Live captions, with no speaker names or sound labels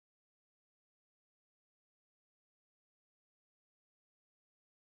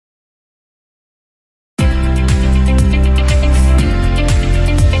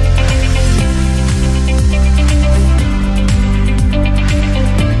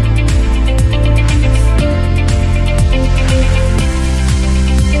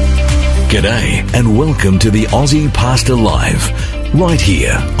G'day and welcome to the Aussie Pastor Live, right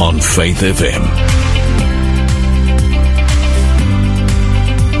here on Faith FM.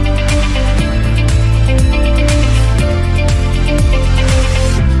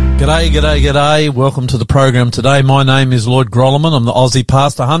 G'day. Welcome to the program today. My name is Lloyd Grolleman. I'm the Aussie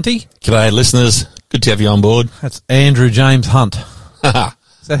Pastor Hunty. G'day, listeners. Good to have you on board. That's Andrew James Hunt.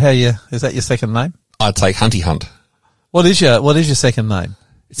 Is that your second name? I take Hunty Hunt. What is your second name?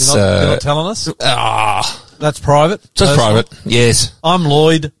 You're not telling us? That's private? Just private, yes. I'm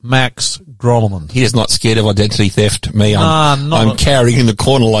Lloyd Max Grolleman. He is not scared of identity theft. Me, I'm cowering in the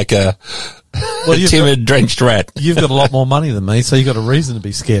corner like a timid, drenched rat. You've got a lot more money than me, so you've got a reason to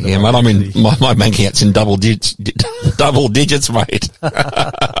be scared of yeah, mate, my bank account's in double digits, mate.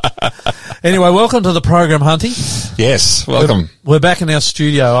 Anyway, welcome to the program, Hunty. Yes, welcome. We're back in our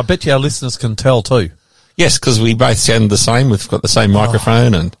studio. I bet you our listeners can tell too. Yes, because we both sound the same. We've got the same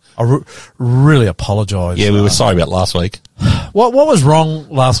microphone, and I really apologise. Yeah, we were sorry about last week. What was wrong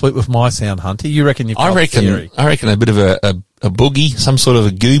last week with my sound, Hunty? You reckon I reckon a bit of a boogie, some sort of a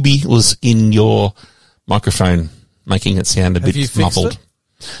gooby was in your microphone, making it sound a bit muffled.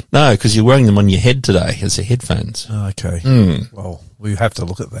 No, because you're wearing them on your head today as the headphones. Okay. Well, we have to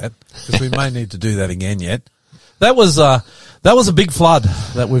look at that because we may need to do that again yet. That was a big flood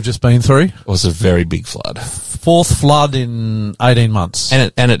that we've just been through. It was a very big flood. Fourth flood in 18 months.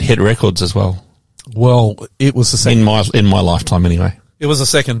 And it hit records as well. Well, it was the second. In my lifetime anyway. It was the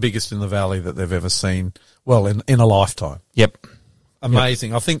second biggest in the valley that they've ever seen. Well, in a lifetime. Yep.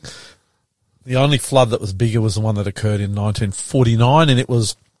 Amazing. Yep. I think the only flood that was bigger was the one that occurred in 1949, and it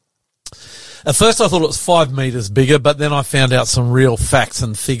was, at first I thought it was 5 metres bigger, but then I found out some real facts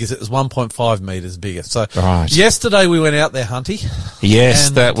and figures. It was 1.5 metres bigger. So Yesterday we went out there, Hunty.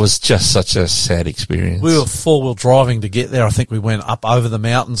 Yes, that was just such a sad experience. We were four-wheel driving to get there. I think we went up over the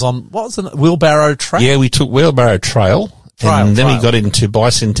mountains on, what was it, Wheelbarrow Track? Yeah, we took Wheelbarrow Trail. And then we got into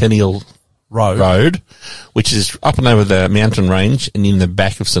Bicentennial Road, which is up and over the mountain range and in the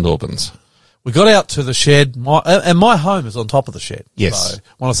back of St Albans. We got out to the shed, and my home is on top of the shed. Yes. So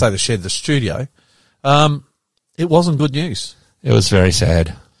when I say the shed, the studio, it wasn't good news. It was very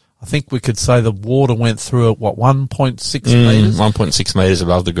sad. I think we could say the water went through at, 1.6 metres? 1.6 metres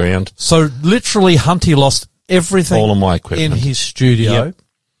above the ground. So literally Hunty lost everything all of my equipment in his studio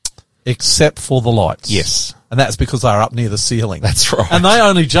except for the lights. Yes. And that's because they were up near the ceiling. That's right. And they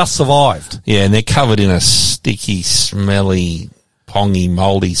only just survived. Yeah, and they're covered in a sticky, smelly, pongy,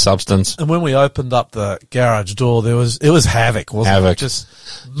 mouldy substance. And when we opened up the garage door, it was havoc, wasn't it? Just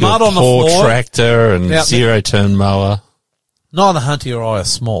mud on the floor. Poor tractor and zero-turn mower. Neither Hunty or I are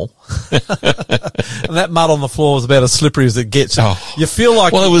small. And that mud on the floor was about as slippery as it gets. You feel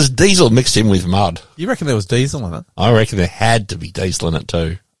like... Well, it was diesel mixed in with mud. You reckon there was diesel in it? I reckon there had to be diesel in it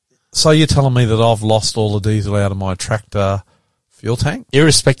too. So you're telling me that I've lost all the diesel out of my tractor fuel tank?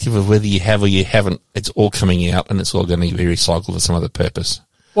 Irrespective of whether you have or you haven't, it's all coming out and it's all going to be recycled for some other purpose.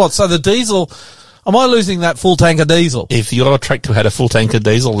 What, so the diesel, am I losing that full tank of diesel? If your tractor had a full tank of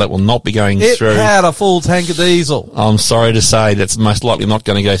diesel, that will not be going through. It had a full tank of diesel. I'm sorry to say that's most likely not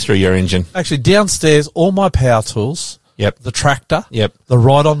going to go through your engine. Actually, downstairs, all my power tools. Yep. The tractor. Yep. The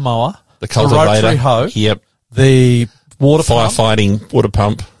ride-on mower. The cultivator. The rotary hoe. Yep. The water pump. Firefighting water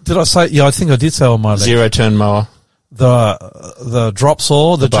pump. Did I say? Yeah, I think I did say on my leg. Zero-turn mower. The drop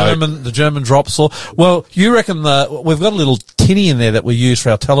saw, the German drop saw. Well, you reckon we've got a little tinny in there that we use for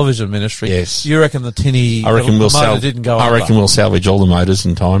our television ministry. Yes. You reckon the tinny? I reckon didn't go. I reckon we'll salvage all the motors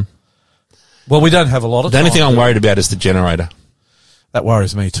in time. Well, we don't have a lot of time. The only thing I'm worried about is the generator. That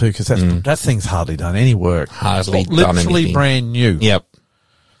worries me too, because that thing's hardly done any work. Hardly done anything. Literally brand new. Yep.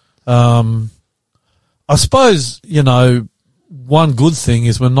 I suppose, one good thing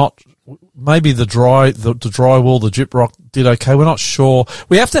is we're not, maybe the drywall, the gyprock did okay. We're not sure.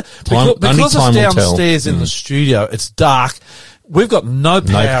 We have to, because it's downstairs in the studio, it's dark. We've got no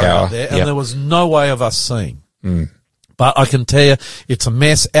power out there, and there was no way of us seeing. But I can tell you, it's a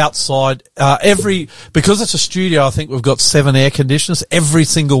mess outside. Because it's a studio, I think we've got 7 air conditioners. Every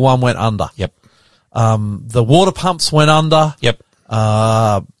single one went under. Yep. The water pumps went under. Yep.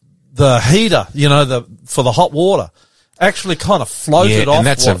 The heater, for the hot water, actually kind of floated off. And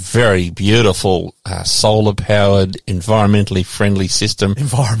that's a very beautiful, solar-powered, environmentally friendly system.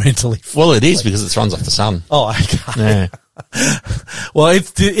 Well, it is because it runs off the sun. Oh, okay. Yeah. Well,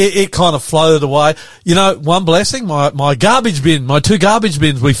 it kind of floated away. One blessing, my garbage bin, my 2 garbage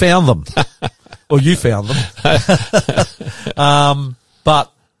bins, we found them. Or you found them.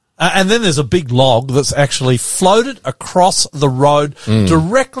 And then there's a big log that's actually floated across the road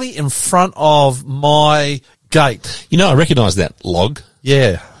directly in front of my gate. I recognise that log.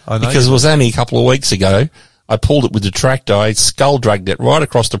 Yeah. I know. Because it was only a couple of weeks ago, I pulled it with the tractor, I skull dragged it right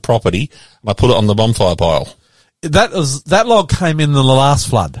across the property, and I put it on the bonfire pile. That log came in the last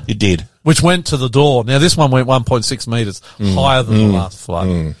flood. It did. Which went to the door. Now, this one went 1.6 metres higher than the last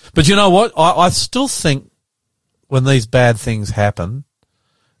flood. But you know what? I still think when these bad things happen,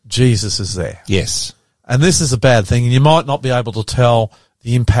 Jesus is there. Yes. And this is a bad thing, and you might not be able to tell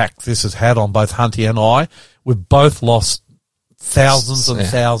the impact this has had on both Hunty and I. We've both lost thousands and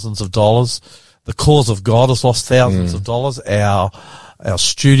thousands of dollars. The cause of God has lost thousands of dollars. Our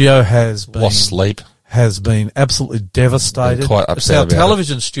studio has been lost sleep. Has been absolutely devastated. Quite upset it's our about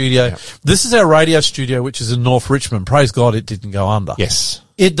television it. studio. Yeah. This is our radio studio, which is in North Richmond. Praise God it didn't go under. Yes.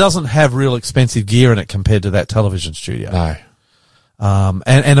 It doesn't have real expensive gear in it compared to that television studio. No.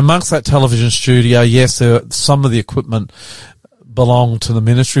 And amongst that television studio, yes, some of the equipment belonged to the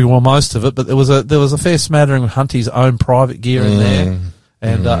ministry, well, most of it, but there was a fair smattering of Hunty's own private gear in there.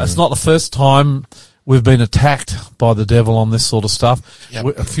 And it's not the first time we've been attacked by the devil on this sort of stuff.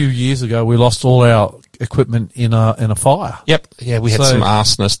 Yep. A few years ago, we lost all our equipment in a fire. Yep. Yeah, we had some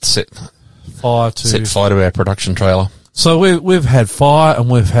arsonists set fire to our production trailer. So we've had fire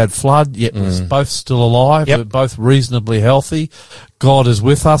and we've had flood, yet we're both still alive. Yep. We're both reasonably healthy. God is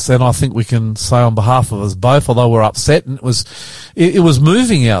with us, and I think we can say on behalf of us both, although we're upset, and it was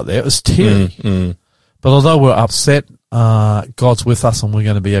moving out there, it was teary. But although we're upset, God's with us and we're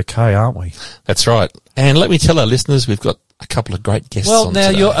going to be okay, aren't we? That's right. And let me tell our listeners, we've got a couple of great guests on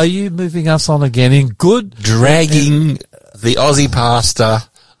today. Well, now are you moving us on again in good? Dragging the Aussie pastor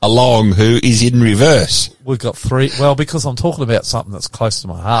along, who is in reverse. We've got three. Well, because I'm talking about something that's close to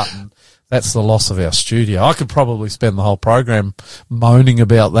my heart, and that's the loss of our studio. I could probably spend the whole program moaning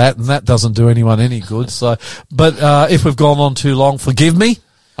about that, and that doesn't do anyone any good. So, but if we've gone on too long, forgive me.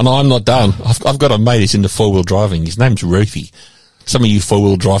 And I'm not done. I've got a mate who's into four-wheel driving. His name's Roofy. Some of you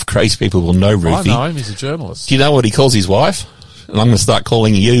four-wheel drive crazy people will know Roofy. I know him. He's a journalist. Do you know what he calls his wife? And I'm going to start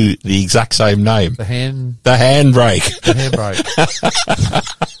calling you the exact same name. The handbrake. The handbrake.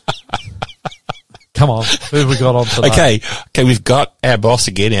 Come on. Who have we got on today? Okay, we've got our boss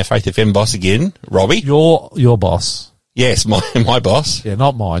again, our Faith FM boss again, Robbie. Your boss. Yes, my boss. Yeah,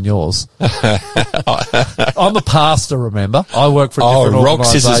 not mine, yours. I'm a pastor, remember? I work for a different organisation. Rock,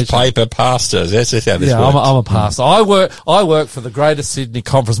 scissors, paper, pastors. That's how this works. I'm a pastor. I work for the Greater Sydney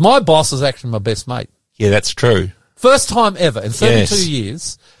Conference. My boss is actually my best mate. Yeah, that's true. First time ever in 32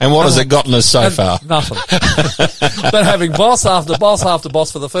 years. And what has it gotten us so far? Nothing. But having boss after boss after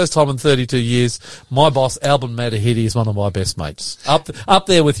boss for the first time in 32 years, my boss, Alban Madahidi, is one of my best mates. Up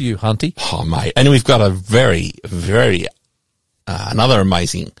there with you, Hunty. Oh, mate. And we've got a very, very, another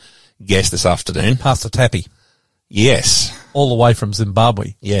amazing guest this afternoon. Pastor Tappy. Yes. All the way from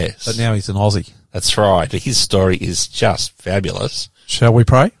Zimbabwe. Yes. But now he's in Aussie. That's right. His story is just fabulous. Shall we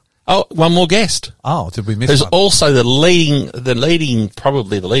pray? Oh, one more guest. Oh, did we miss Who's one? also probably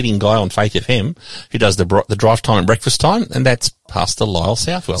the leading guy on Faith FM who does the drive time and breakfast time, and that's Pastor Lyle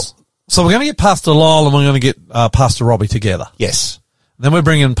Southwell. So we're going to get Pastor Lyle and we're going to get Pastor Robbie together. Yes. Then we're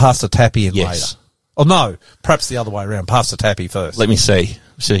bringing Pastor Tappy in later. Oh, no, perhaps the other way around. Pastor Tappy first. Let me see.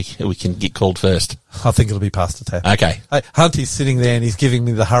 See who we can get called first. I think it'll be Pastor Tappy. Okay. Hey, Hunty's sitting there and he's giving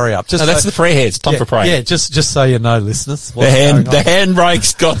me the hurry up. That's the prayer heads. Time for prayer. Yeah, just so you know, listeners. The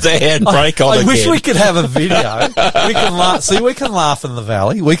handbrake's got the handbrake on again. I wish we could have a video. We can laugh. See, we can laugh in the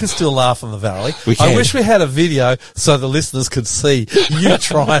valley. We can still laugh in the valley. I wish we had a video so the listeners could see you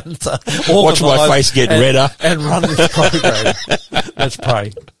trying to watch my face get redder and run this program. Let's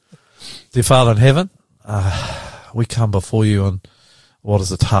pray. Dear Father in heaven, we come before you on what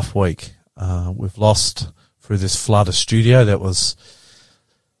is a tough week. We've lost through this flood a studio that was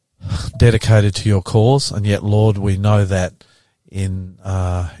dedicated to your cause, and yet, Lord, we know that in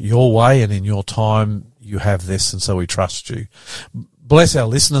your way and in your time you have this, and so we trust you. Bless our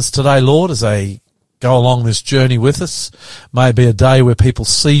listeners today, Lord, as they go along this journey with us. May it be a day where people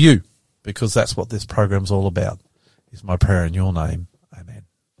see you, because that's what this program's all about. Is my prayer in your name. Amen.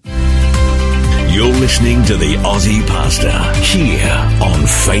 You're listening to the Aussie Pastor here on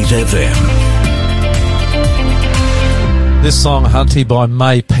Faith FM. This song, Hunty, by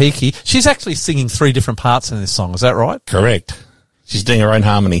May Peaky. She's actually singing 3 different parts in this song. Is that right? Correct. She's doing her own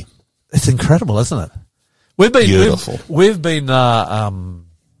harmony. It's incredible, isn't it? Beautiful. We've been kind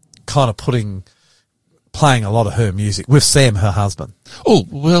of playing a lot of her music with Sam, her husband. Oh,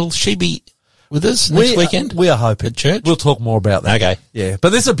 will she be with us next weekend? We are hoping. At church? We'll talk more about that. Okay. Yeah. But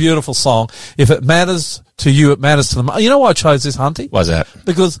this is a beautiful song. If it matters to you, it matters to them. You know why I chose this, Hunty? Why's that?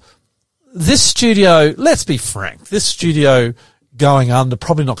 Because this studio, let's be frank, this studio going under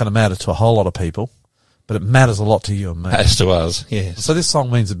probably not going to matter to a whole lot of people. but it matters a lot to you and me. As to us, yes. So this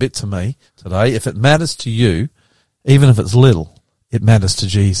song means a bit to me today. If it matters to you, even if it's little, it matters to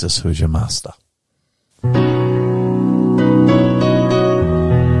Jesus, who is your master.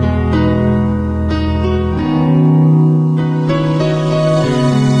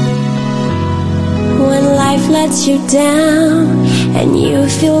 Lets you down and you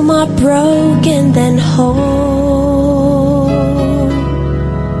feel more broken than whole.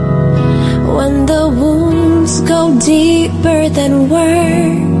 When the wounds go deeper than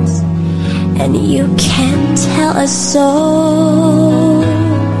words and you can't tell a soul.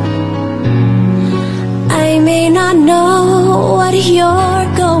 I may not know what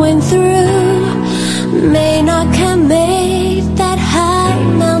you're going through, may not can make that high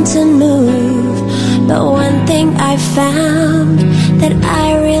mountain move. But one thing I found that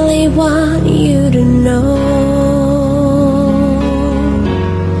I really want you to know.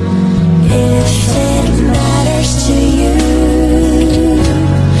 If it matters to you,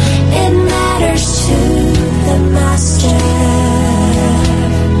 it matters to the Master.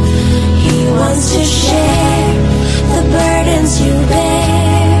 He wants to share the burdens you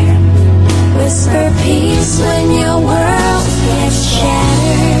bear. Whisper peace when your world gets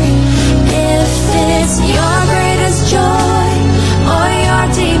shattered. It's your greatest joy or your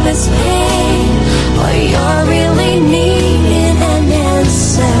deepest pain, or you're really needing an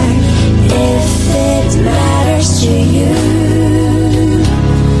answer. If it matters to you,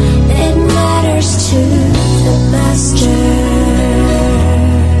 it matters to the Master.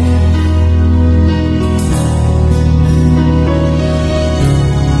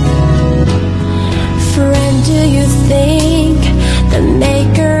 Friend, do you think the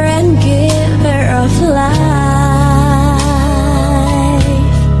maker and giver of life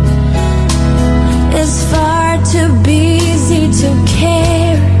is far too busy to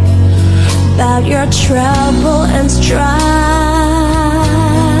care about your trouble and strife?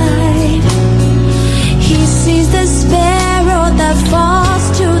 He sees the sparrow that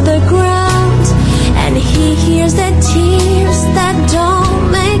falls to the ground, and he hears the tears that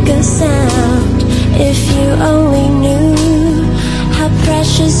don't make a sound. If you only knew how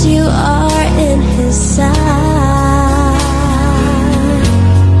precious you are in his sight.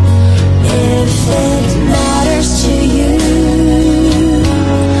 If it matters to you,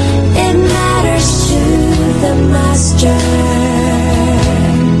 it matters to the Master.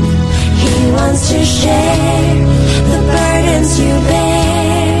 He wants to share the burdens you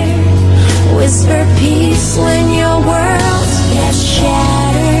bear. Whisper peace when your world gets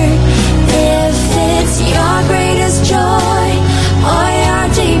shattered. If it's your greatest joy or your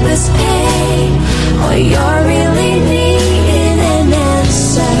deepest pain, or you're really needing an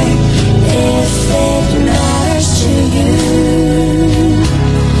answer. If it matters to you,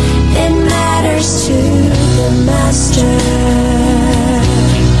 it matters to the Master.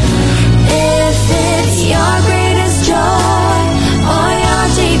 If it's your greatest joy or your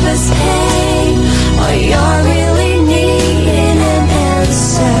deepest pain, or you're really needing an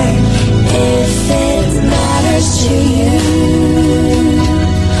answer. If it matters to you,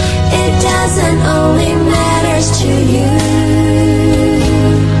 it doesn't only matters to you.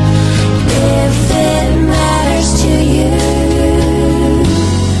 If it matters to you,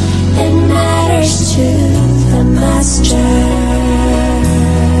 it matters to the Master.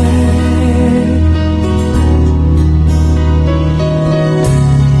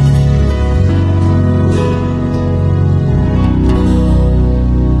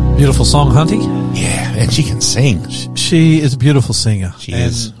 Beautiful song, Hunty. Yeah, and she can sing. She is a beautiful singer. She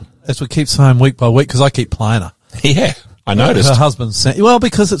is. As we keep saying week by week, because I keep playing her. Yeah, I noticed. Her husband sang. Well,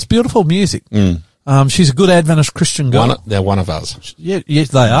 because it's beautiful music. She's a good Adventist Christian girl. They're one of us. Yeah, yes,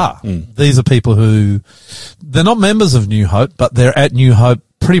 they are. These are people who, they're not members of New Hope, but they're at New Hope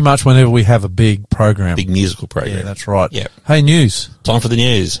pretty much whenever we have a big program. Big musical program. Yeah, that's right. Yeah. Hey, news. Time for the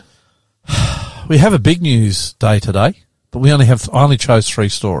news. We have a big news day today, but I only chose 3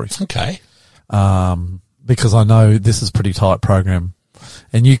 stories. Okay. Because I know this is a pretty tight program,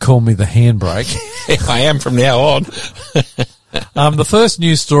 and you call me the handbrake. I am from now on. The first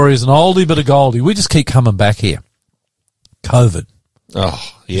news story is an oldie but a goldie. We just keep coming back here. COVID. Oh,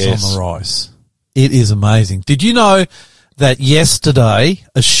 yes. Is on the rise. It is amazing. Did you know that yesterday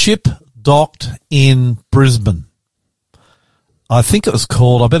a ship docked in Brisbane? I think it was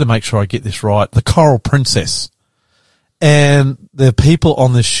called, I better make sure I get this right, the Coral Princess. And there are people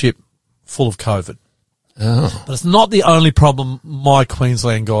on this ship full of COVID. Oh. But it's not the only problem my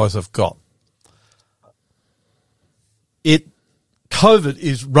Queensland guys have got. COVID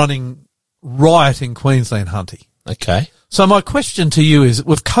is running riot in Queensland, Hunty. Okay. So my question to you is,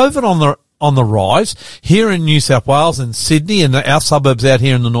 with COVID on the rise. Here in New South Wales and Sydney and our suburbs out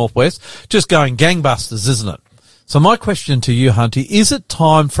here in the northwest, just going gangbusters, isn't it? So my question to you, Hunty, is it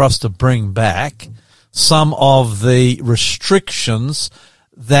time for us to bring back some of the restrictions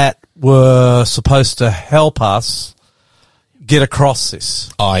that were supposed to help us get across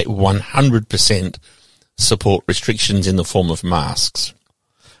this? I 100% support restrictions in the form of masks.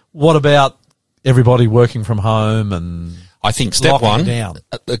 What about everybody working from home and I think step one, down?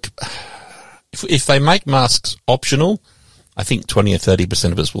 If they make masks optional, I think 20 or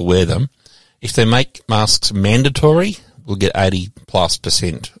 30% of us will wear them. If they make masks mandatory, we'll get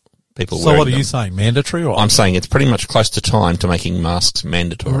 80+% people wearing them. So what are you saying, mandatory? Or? I'm saying it's pretty much close to time to making masks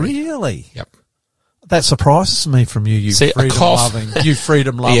mandatory. Really? Yep. That surprises me from you, you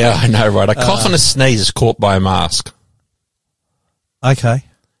freedom loving. Yeah, I know, right? A cough and a sneeze is caught by a mask. Okay.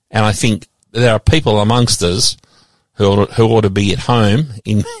 And I think there are people amongst us who ought to be at home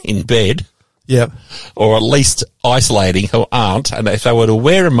in bed. Yep. Or at least isolating who aren't. And if they were to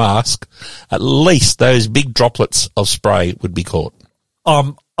wear a mask, at least those big droplets of spray would be caught.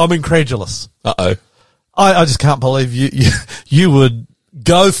 I'm incredulous. Uh-oh. I just can't believe you would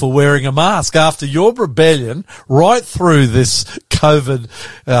go for wearing a mask after your rebellion right through this COVID.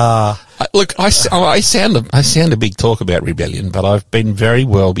 Look, I sound a big talk about rebellion, but I've been very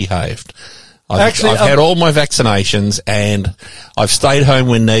well behaved. I've had all my vaccinations and I've stayed home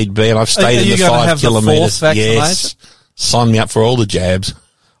when need be and I've stayed in the 5 kilometres. Yes. Sign me up for all the jabs.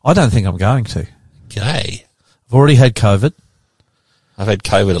 I don't think I'm going to. G'day. I've already had COVID. I've had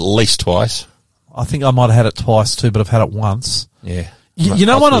COVID at least twice. I think I might have had it twice too, but I've had it once. Yeah. You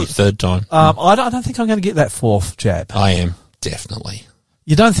know what? Third time. I don't think I'm going to get that fourth jab. I am, definitely.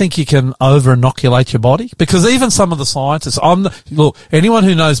 You don't think you can over-inoculate your body? Because even some of the scientists, look, anyone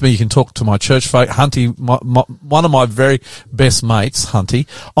who knows me, you can talk to my church folk, Hunty, one of my very best mates, Hunty.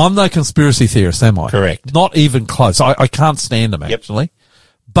 I'm no conspiracy theorist, am I? Correct. Not even close. I can't stand them, actually.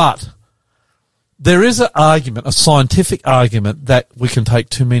 But there is an argument, a scientific argument, that we can take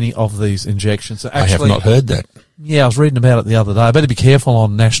too many of these injections. Actually, I have not heard that. Yeah, I was reading about it the other day. I better be careful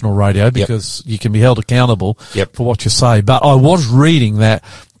on national radio because you can be held accountable for what you say. But I was reading that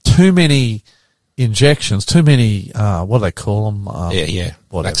too many injections, too many, what do they call them?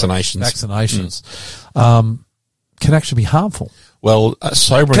 Vaccinations. Can actually be harmful. Well,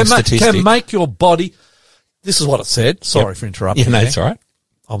 sobering statistic. Can make your body, this is what it said. Sorry for interrupting. Yeah, no, it's all right.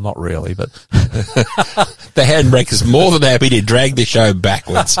 I'm not really, but the handbrake is more than happy to drag the show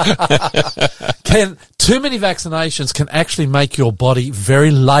backwards. Too many vaccinations can actually make your body very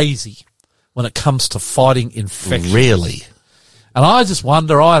lazy when it comes to fighting infection. Really? And I just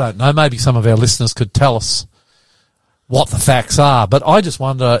wonder, I don't know, maybe some of our listeners could tell us what the facts are, but I just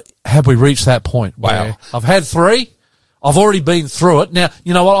wonder, have we reached that point where I've had 3, I've already been through it. Now,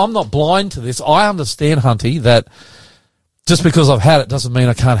 you know what, I'm not blind to this. I understand, Hunty, that just because I've had it doesn't mean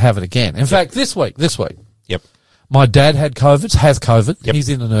I can't have it again. In fact, this week, my dad has COVID. He's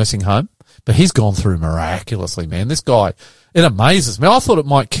in a nursing home, but he's gone through miraculously, man. This guy, it amazes me. I thought it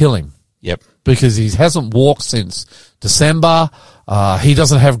might kill him. Yep. Because he hasn't walked since December. He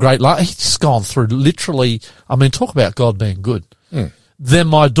doesn't have great luck. He's just gone through literally, I mean, talk about God being good. Mm. Then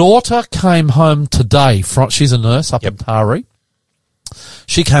my daughter came home today she's a nurse up in Taree.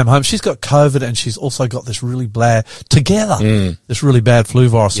 She came home. She's got COVID and she's also got this really bad this really bad flu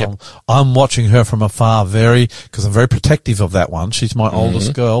virus. I'm watching her from afar because I'm very protective of that one. She's my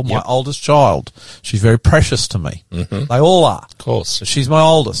oldest girl, my oldest child. She's very precious to me. Mm-hmm. They all are. Of course. So she's my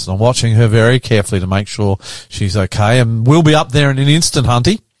oldest. I'm watching her very carefully to make sure she's okay. And we'll be up there in an instant,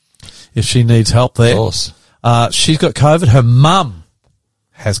 Hunty, if she needs help there. Of course. She's got COVID. Her mum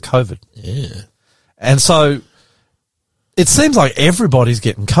has COVID. Yeah. And so it seems like everybody's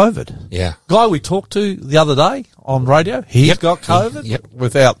getting COVID. Yeah. Guy we talked to the other day on radio, he's got COVID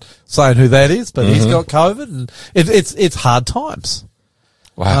without saying who that is, but he's got COVID and it's hard times.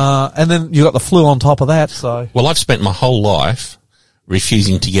 Wow. And then you got the flu on top of that. So, well, I've spent my whole life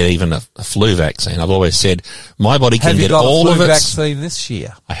refusing to get even a flu vaccine. I've always said my body can get all of it. Have you got a flu vaccine this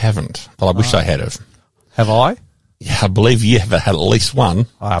year? I haven't, but I wish I had have. Have I? Yeah, I believe you have had at least one.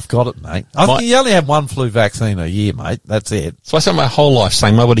 I've got it, mate. I think you only have one flu vaccine a year, mate. That's it. So I spent my whole life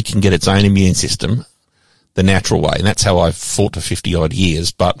saying my body can get its own immune system the natural way, and that's how I've fought for 50-odd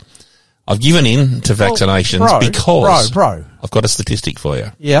years. But I've given in to vaccinations because I've got a statistic for you.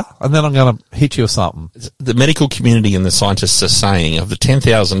 Yeah, and then I'm going to hit you with something. The medical community and the scientists are saying of the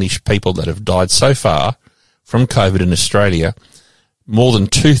 10,000-ish people that have died so far from COVID in Australia, more than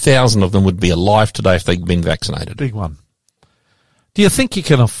 2,000 of them would be alive today if they'd been vaccinated. Big one. Do you think you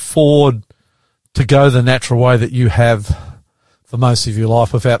can afford to go the natural way that you have for most of your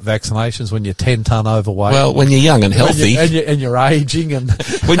life without vaccinations when you're 10 ton overweight. Well, when you're young and healthy. And you're aging and...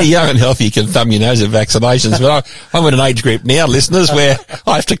 When you're young and healthy, you can thumb your nose at vaccinations. But I'm in an age group now, listeners, where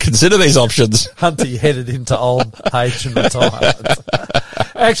I have to consider these options. Hunty headed into old age and retirement.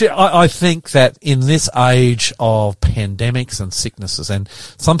 Actually, I think that in this age of pandemics and sicknesses, and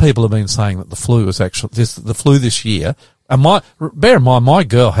some people have been saying that the flu is actually the flu this year. And bear in mind, my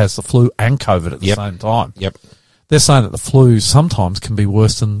girl has the flu and COVID at the same time. Yep. They're saying that the flu sometimes can be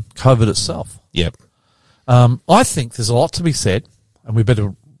worse than COVID itself. Yep. I think there's a lot to be said, and we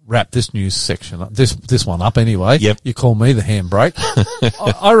better wrap this news section up, this one up anyway. Yep. You call me the handbrake.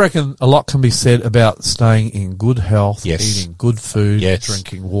 I reckon a lot can be said about staying in good health, eating good food,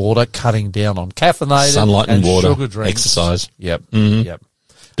 drinking water, cutting down on caffeinated sunlight and water, sugar drinks. Exercise. Yep. Mm-hmm. Yep.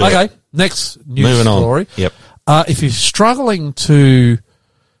 Okay, next news Moving story. On. Yep. If you're struggling to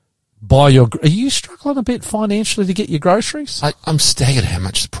buy are you struggling a bit financially to get your groceries? I'm staggered how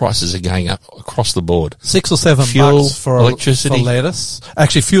much the prices are going up across the board. $6 or $7 Fuel, for electricity, for lettuce.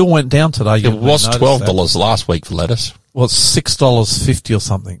 Actually, fuel went down today. It was $12 last week for lettuce. Well, it's $6.50 or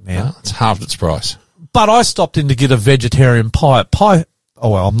something now. No, it's halved its price. But I stopped in to get a vegetarian pie. Oh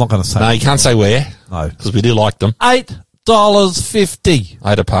well, I'm not going to say. No, you can't say where. No, because we do like them. $8.50. I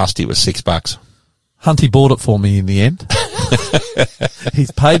had a pasty. It was $6. Hunty bought it for me in the end.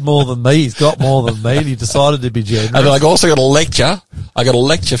 He's paid more than me. He's got more than me. And he decided to be generous. And then I also got a lecture. I got a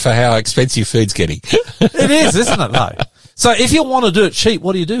lecture for how expensive food's getting. It is, isn't it, though? So if you want to do it cheap,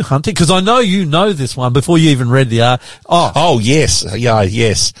 what do you do, Hunty? Because I know you know this one before you even read the Oh, yes. Yeah,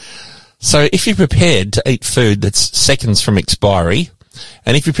 yes. So if you're prepared to eat food that's seconds from expiry,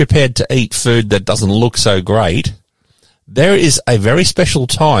 and if you're prepared to eat food that doesn't look so great, there is a very special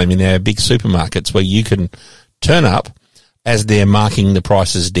time in our big supermarkets where you can turn up as they're marking the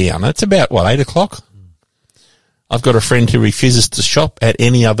prices down. It's about, 8 o'clock? I've got a friend who refuses to shop at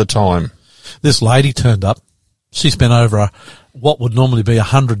any other time. This lady turned up. She spent over what would normally be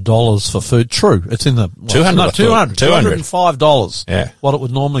 $100 for food. True. It's in the... $200. No, $200. $205. Yeah. What it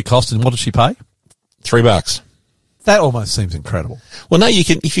would normally cost. And what did she pay? $3. That almost seems incredible. Well, no, you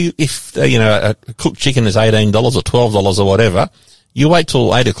can, if a cooked chicken is $18 or $12 or whatever, you wait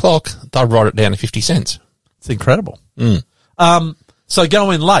till 8 o'clock, they'll write it down to 50 cents. It's incredible. Mm. So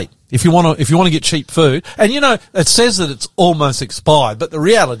go in late if you want to get cheap food. And it says that it's almost expired, but the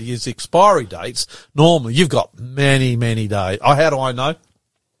reality is the expiry dates, normally you've got many, many days. Oh, how do I know?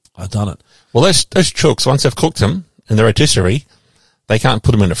 I've done it. Well, those chooks, once they've cooked them in the rotisserie, they can't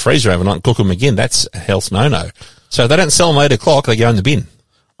put them in a freezer overnight and cook them again. That's a health no-no. So if they don't sell them 8 o'clock, they go in the bin.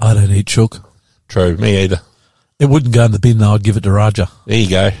 I don't eat chook. True, me either. It wouldn't go in the bin though. I'd give it to Raja. There you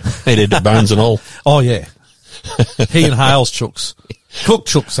go. He'd eat the bones and all. Oh yeah. He inhales chooks. Cooked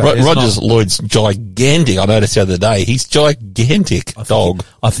chooks. Roger's Lloyd's gigantic. I noticed the other day. He's gigantic dog.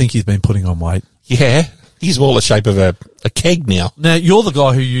 I think he's been putting on weight. Yeah. He's more the shape of a keg now. Now, you're the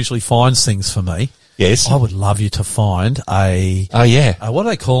guy who usually finds things for me. Yes. I would love you to find a... Oh, yeah. What do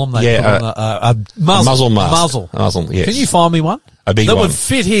they call them? A muzzle mask. Muzzle, yes. Can you find me one? A big one. That would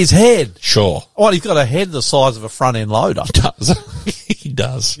fit his head. Sure. Oh, he's got a head the size of a front-end loader. He does. He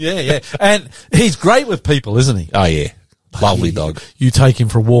does. Yeah. And he's great with people, isn't he? Oh, yeah. Lovely dog. You take him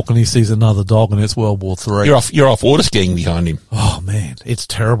for a walk and he sees another dog and it's World War III. You're off water skiing behind him. Oh man, it's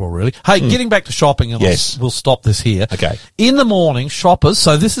terrible really. Hey, getting back to shopping and we'll stop this here. Okay. In the morning, shoppers,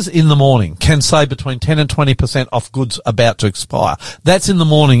 so this is in the morning, can save between 10 and 20% off goods about to expire. That's in the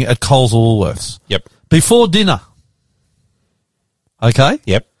morning at Coles or Woolworths. Yep. Before dinner. Okay?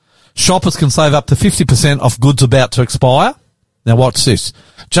 Yep. Shoppers can save up to 50% off goods about to expire. Now watch this.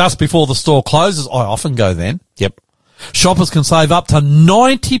 Just before the store closes, I often go then. Yep. Shoppers can save up to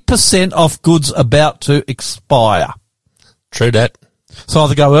 90% off goods about to expire. True that. So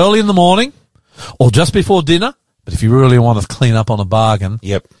either go early in the morning or just before dinner. But if you really want to clean up on a bargain,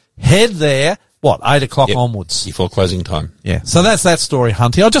 head there, 8 o'clock onwards. Before closing time. Yeah. So that's that story,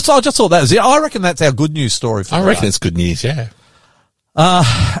 Hunty. I just thought that was it. I reckon that's our good news story for I reckon it's good news, yeah.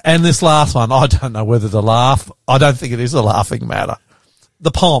 And this last one, I don't know whether to laugh. I don't think it is a laughing matter. The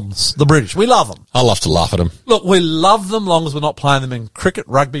Poms, the British, we love them. I love to laugh at them. Look, we love them long as we're not playing them in cricket,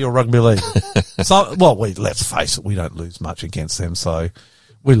 rugby or rugby league. Let's face it, we don't lose much against them, so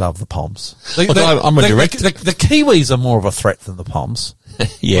we love the Poms. I'm a direct... The Kiwis are more of a threat than the Poms.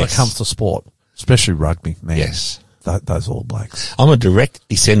 Yes. When it comes to sport, especially rugby, man. Yes. Those All Blacks. I'm a direct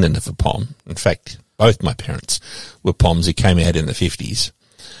descendant of a Pom. In fact, both my parents were Poms who came out in the 50s.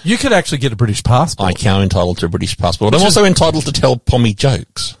 You could actually get a British passport. I am entitled to a British passport. I'm also entitled to tell Pommy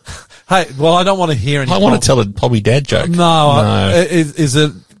jokes. Hey, well, I don't want to hear any. I want to tell a Pommy dad joke. No. Is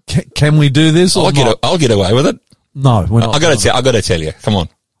it? Can we do this? I'll get away with it. No, we're not. I got to tell you. Come on.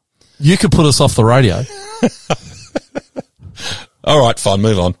 You could put us off the radio. All right, fine.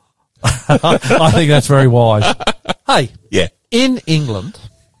 Move on. I think that's very wise. Hey. Yeah. In England,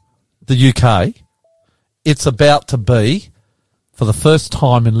 the UK, it's about to be, for the first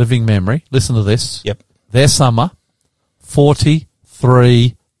time in living memory, listen to this. Yep. Their summer,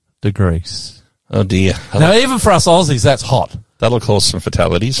 43 degrees. Oh, dear. Now, even for us Aussies, that's hot. That'll cause some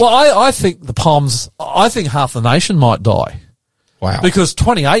fatalities. Well, I think the Palms, I think half the nation might die. Wow. Because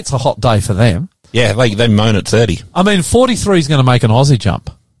 28's a hot day for them. Yeah, they moan at 30. I mean, 43 is going to make an Aussie jump.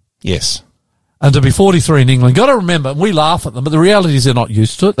 Yes. And to be 43 in England, got to remember, we laugh at them, but the reality is they're not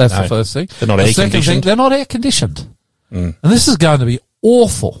used to it. That's the first thing. They're not air conditioned. The second thing, they're not air conditioned. And this is going to be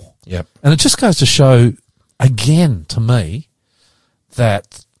awful. Yep. And it just goes to show, again, to me,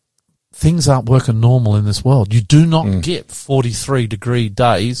 that things aren't working normal in this world. You do not get 43-degree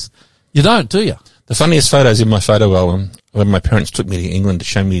days. You don't, do you? The funniest photos in my photo album, when my parents took me to England to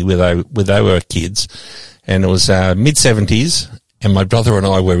show me where they were kids, and it was mid-70s, and my brother and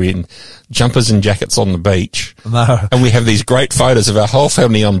I were in jumpers and jackets on the beach. No. And we have these great photos of our whole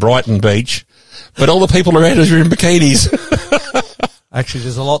family on Brighton Beach, but all the people around us are in bikinis. Actually,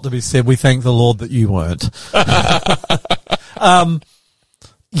 there's a lot to be said. We thank the Lord that you weren't.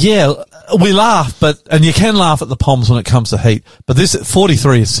 Yeah, we laugh, and you can laugh at the Palms when it comes to heat, but this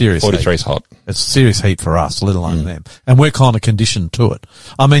 43 is serious. 43 is hot. It's serious heat for us, let alone them. And we're kind of conditioned to it.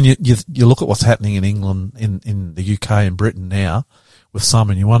 I mean, you look at what's happening in England, in the UK and Britain now with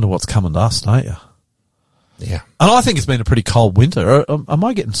summer, and you wonder what's coming to us, don't you? Yeah. And I think it's been a pretty cold winter. Am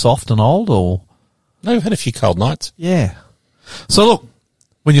I getting soft and old, or? No, we've had a few cold nights. Yeah. So look,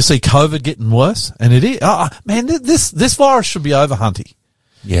 when you see COVID getting worse, and it is, man, this virus should be over, Hunty.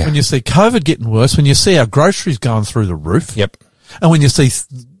 Yeah. When you see COVID getting worse, when you see our groceries going through the roof. Yep. And when you see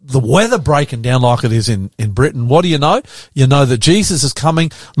the weather breaking down like it is in Britain, what do you know? You know that Jesus is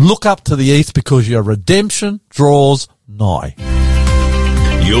coming. Look up to the east because your redemption draws nigh.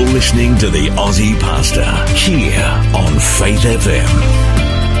 You're listening to the Aussie Pastor here on Faith FM.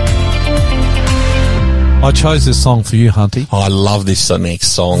 I chose this song for you, Hunty. I love this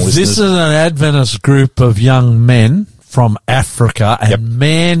next song. This is an Adventist group of young men from Africa, and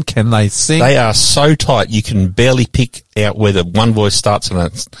man, can they sing. They are so tight, you can barely pick out where the one voice starts and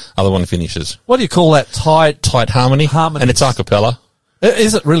the other one finishes. What do you call that? Tight harmony? And it's a cappella.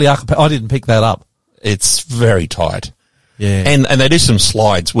 Is it really a cappella? I didn't pick that up. It's very tight. Yeah. And they do some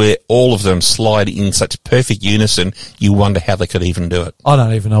slides where all of them slide in such perfect unison, you wonder how they could even do it. I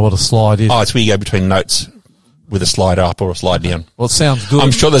don't even know what a slide is. Oh, it's where you go between notes with a slide up or a slide down. Well, it sounds good.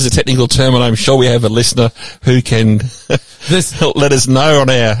 I'm sure there's a technical term, and I'm sure we have a listener who can let us know on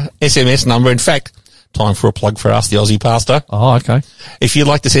our SMS number. In fact, time for a plug for Ask the Aussie Pastor. Oh, okay. If you'd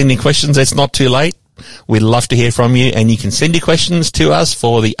like to send any questions, it's not too late. We'd love to hear from you, and you can send your questions to us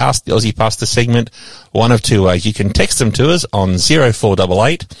for the Ask the Aussie Pastor segment one of two ways. You can text them to us on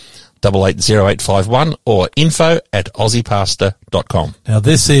 0488 880851 or info@aussiepastor.com. Now,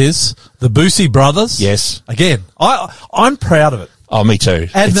 this is the Boosie Brothers. Yes. Again, I'm proud of it. Oh, me too.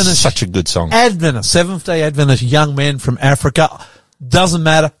 Adventist, it's such a good song. Adventist, Seventh-day Adventist young men from Africa. Doesn't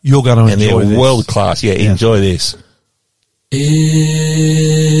matter. You're going to enjoy this. And they're world class. Yeah, enjoy this.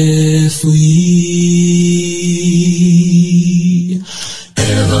 If we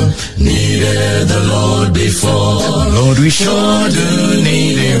ever needed the Lord before, Lord, we sure do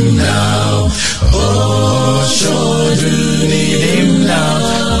need Him now. Oh, sure do need Him now.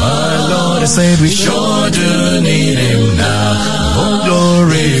 My Lord, I said we sure do need Him now. Oh,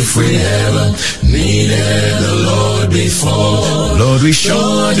 glory, if we ever needed the Lord before, Lord, we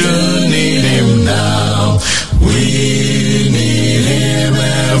sure do need Him now. We need Him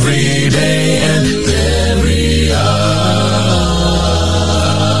every day and every hour.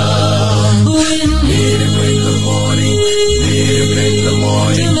 We need Him in the morning, need Him in the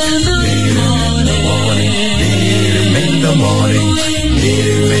morning, need Him in the morning, need Him in the morning, need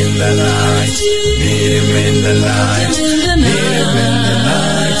Him in the night, need Him in the night, need Him in the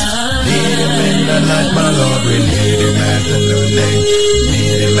night, need Him in the night, my Lord, we need Him at the noonday,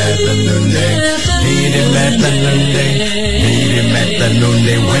 need Him at the noonday. Need Him at the noonday, need Him at the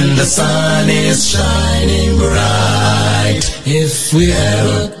noonday when the sun is shining bright. If we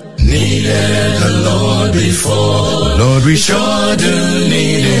ever needed the Lord before, Lord, we sure do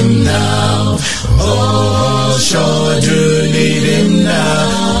need Him now. Oh, sure do need Him now.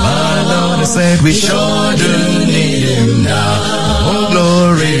 My Lord, I said we sure do need Him now. Oh,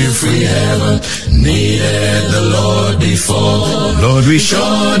 glory, if we ever needed the Lord before, Lord, we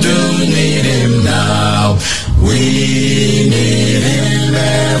sure do need Him now. We need Him Him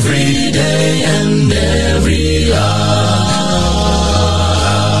every day and every hour.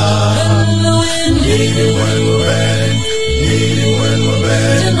 Need Him when we're bad. Need Him when we're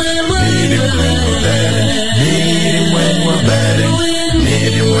bad. Need Him when we're bad. Need Him when we're bad.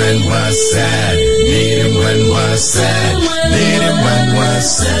 Need Him when we're sad. Need Him when we're sad. Need Him when we're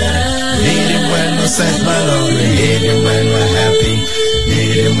sad. Need Him when we're sad, my Lord. We need Him when we're happy.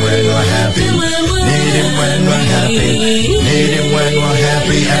 Need Him when we're happy. Need Him when we're happy. Need Him when we're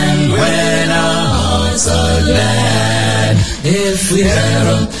happy. And when our hearts are glad. If we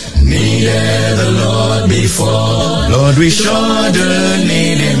ever needed the Lord before, Lord, we sure do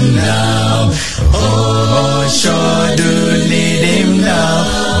need Him now. Oh, sure do need Him now.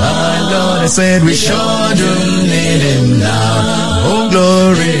 My Lord, I said we sure do need Him now. Oh,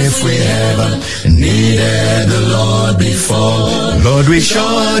 glory, if we ever needed the Lord before, Lord, we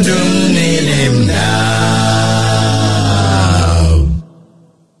sure do need Him now.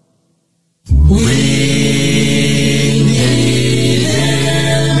 We need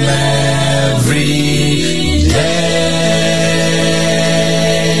Him every day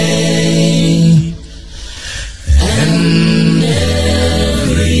and every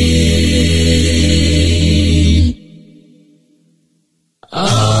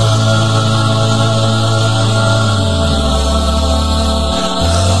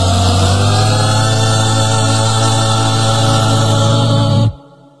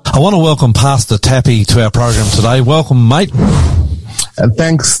I want to welcome Pastor Tappy to our program today. Welcome, mate.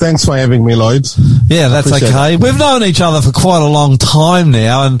 Thanks for having me, Lloyd. Yeah, that's okay. We've known each other for quite a long time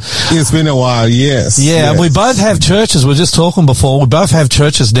now, and it's been a while. Yes. Yeah, yes. We both have churches. We were just talking before. We both have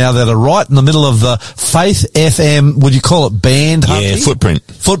churches now that are right in the middle of the Faith FM. Would you call it band? Yeah, Footprint.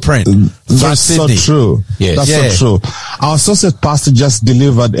 That's so true. Yes. That's so true. Our associate pastor just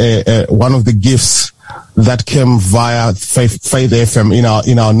delivered one of the gifts that came via Faith FM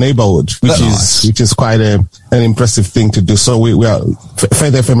in our neighborhood, which is quite an impressive thing to do. So we are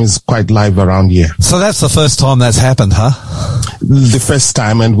Faith FM is quite live around here. So that's the first time that's happened, huh? The first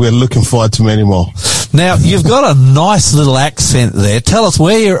time, and we're looking forward to many more. Now, you've got a nice little accent there. Tell us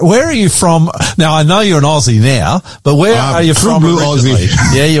where are you from? Now, I know you're an Aussie now, but where are you from originally?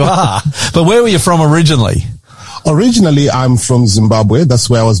 Aussie. Yeah, you are. But where were you from originally? Originally, I'm from Zimbabwe. That's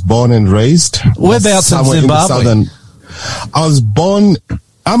where I was born and raised. Whereabouts in Zimbabwe? I was born,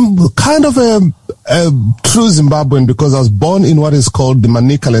 I'm kind of a true Zimbabwean because I was born in what is called the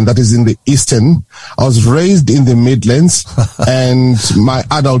Manicaland, that is in the eastern. I was raised in the Midlands, and my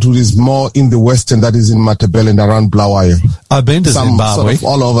adulthood is more in the western, that is in Matabele and around Bulawayo. I've been to Zimbabwe. Sort of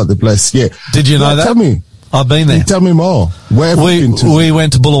all over the place, yeah. Did you know that? Tell me. I've been there. Tell me more. Where have you been to? We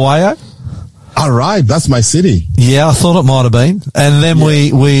went to Bulawayo. All right, that's my city. Yeah, I thought it might have been. And then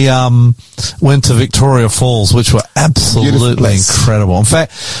we went to Victoria Falls, which were absolutely incredible. In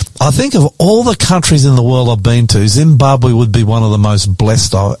fact, I think of all the countries in the world I've been to, Zimbabwe would be one of the most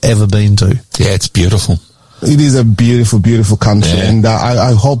blessed I've ever been to. Yeah, it's beautiful. It is a beautiful, beautiful country, and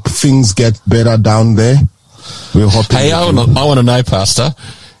I hope things get better down there. We're hoping. Hey, I want to know, Pastor,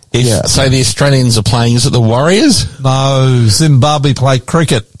 if, say, the Australians are playing, is it the Warriors? No, Zimbabwe play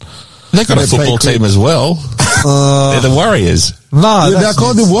cricket. They've got a football team as well. They're the Warriors. No, they're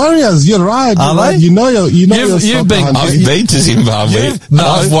called the Warriors. You're right. Are they? You know your I've been to Zimbabwe.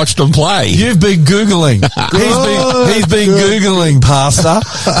 I've watched them play. You've been Googling. He's been Googling, Pastor.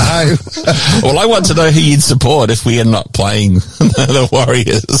 Well, I want to know who you'd support if we end up playing the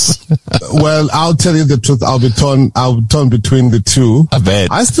Warriors. Well, I'll tell you the truth. I'll be torn between the two. I bet.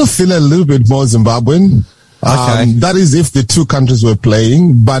 I still feel a little bit more Zimbabwean. Okay. That is if the two countries were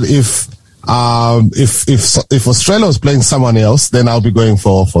playing, but if Australia was playing someone else, then I'll be going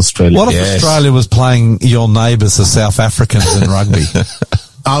for Australia. What if Australia was playing your neighbours, the South Africans, in rugby?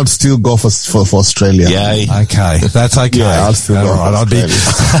 I'll still go for Australia. Yay. Okay, that's okay. Yeah, I'll still go for Australia.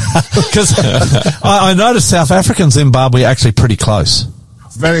 Because I noticed South Africa and Zimbabwe are actually pretty close.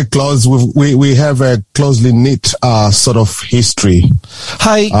 Very close. We have a closely knit sort of history.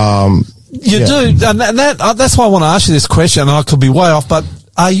 Hey. You do, and that's why I want to ask you this question, and I could be way off, but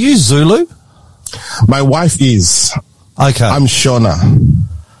are you Zulu? My wife is. Okay. I'm Shona.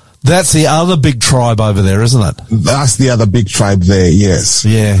 That's the other big tribe over there, isn't it? That's the other big tribe there, yes.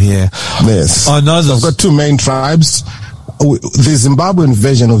 Yeah. Yes. I know I've got two main tribes. The Zimbabwean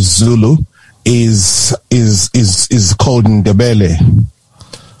version of Zulu is called Ndebele,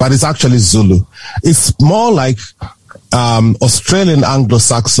 but it's actually Zulu. It's more like Australian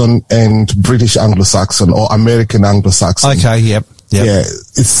Anglo-Saxon and British Anglo-Saxon or American Anglo-Saxon. Okay, yep. Yeah,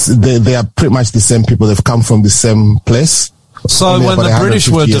 they are pretty much the same people. They've come from the same place. So when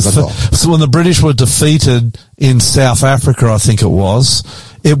the British were defeated in South Africa, I think it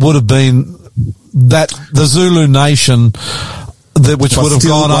would have been that the Zulu nation which would have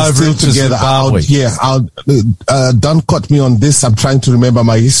gone over into Zimbabwe. Don't quote me on this. I'm trying to remember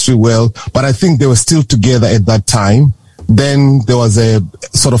my history well, but I think they were still together at that time. Then there was a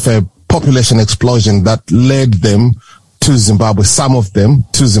sort of a population explosion that led them to Zimbabwe, some of them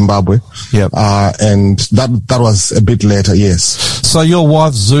to Zimbabwe. Yep. And that was a bit later, yes. So your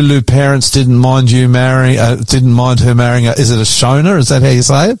wife's Zulu parents didn't mind her marrying, is it a Shona? Is that how you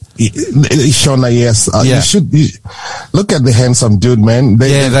say it? Shona, yes. You should look at the handsome dude, man. They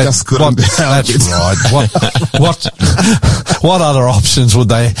just couldn't help it. That's right. What other options would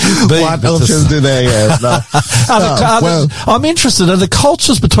they be? What options do they have? No. I'm interested. Are the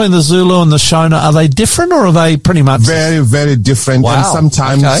cultures between the Zulu and the Shona, are they different or are they pretty much... Very, very different. Wow. And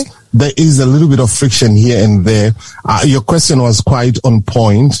sometimes there is a little bit of friction here and there. Your question was quite on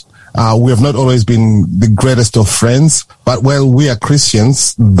point. We have not always been the greatest of friends, but we are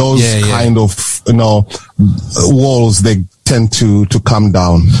Christians, those kind of, walls, they tend to come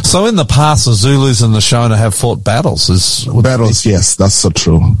down. So in the past, the Zulus and the Shona have fought battles. Yes, that's so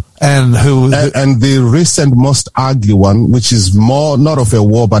true. And and the recent most ugly one, which is more not of a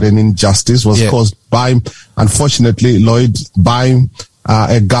war but an injustice, was caused by, unfortunately, Lloyd, by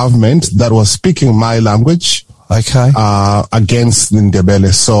a government that was speaking my language. Okay. Against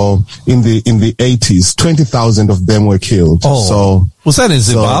Ndebele. So in the 80s, 20,000 of them were killed. Oh. So was that in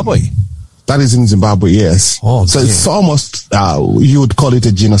Zimbabwe? That is in Zimbabwe, yes. Oh, so it's almost you would call it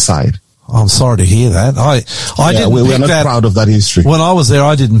a genocide. I'm sorry to hear that. We're not proud of that history. When I was there,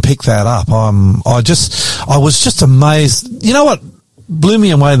 I didn't pick that up. I was just amazed. You know what blew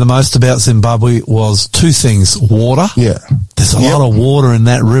me away the most about Zimbabwe was two things. Water. Yeah. There's a lot of water in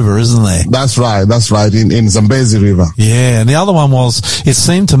that river, isn't there? That's right. In Zambezi River. Yeah. And the other one was, it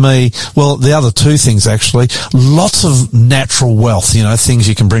seemed to me, the other two things actually, lots of natural wealth, things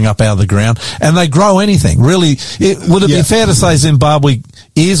you can bring up out of the ground, and they grow anything. Really, would it be fair to say Zimbabwe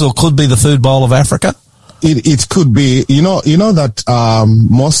is or could be the food bowl of Africa? It could be, you know that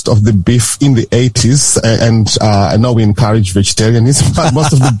most of the beef in the 80s, and I know we encourage vegetarianism, but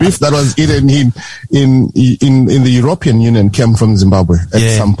most of the beef that was eaten in the European Union came from Zimbabwe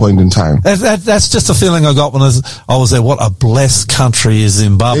at some point in time. That's just a feeling I got when I was there. What a blessed country is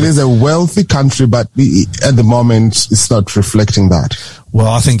Zimbabwe. It is a wealthy country, but at the moment it's not reflecting that. Well,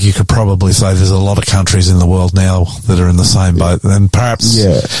 I think you could probably say there's a lot of countries in the world now that are in the same boat. And perhaps,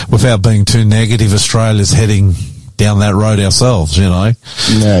 without being too negative, Australia's heading down that road ourselves, Yeah.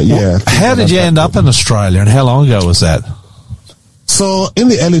 How did you end up in Australia, and how long ago was that? So in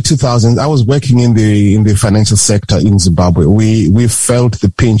the early 2000s, I was working in the financial sector in Zimbabwe. We felt the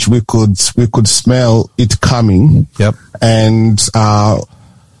pinch. We could smell it coming. Yep. And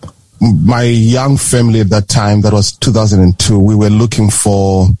my young family at that time, that was 2002, we were looking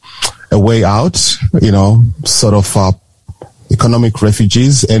for a way out, sort of economic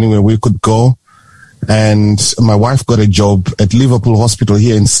refugees, anywhere we could go. And my wife got a job at Liverpool Hospital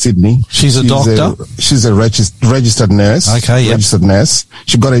here in Sydney. She's a doctor? She's a registered nurse. Okay, yeah. Registered nurse.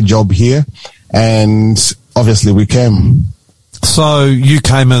 She got a job here, and obviously we came. So you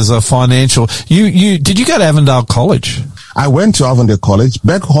came as a financial... Did you go to Avondale College? I went to Avondale College.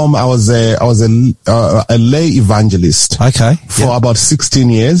 Back home, I was a lay evangelist. Okay. For about 16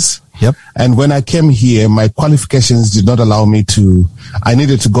 years. Yep. And when I came here, my qualifications did not allow me to. I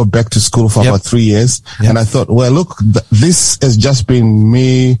needed to go back to school for about 3 years. Yep. And I thought, well, look, this has just been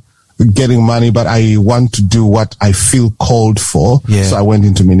me getting money, but I want to do what I feel called for. Yeah. So I went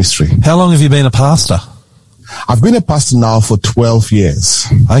into ministry. How long have you been a pastor? I've been a pastor now for 12 years.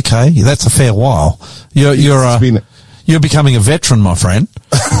 Okay, that's a fair while. You're becoming a veteran, my friend.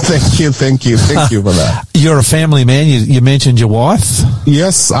 Thank you for that. You're a family man. You mentioned your wife.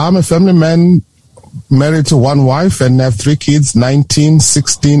 Yes, I'm a family man, married to one wife, and have 3 kids, 19,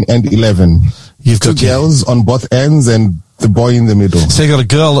 16, and 11. You've got 2 girls on both ends and the boy in the middle. So you've got a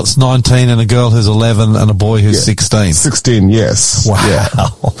girl that's 19 and a girl who's 11 and a boy who's 16. 16, yes. Wow. Yeah.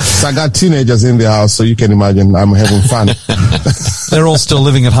 So I got teenagers in the house, so you can imagine I'm having fun. They're all still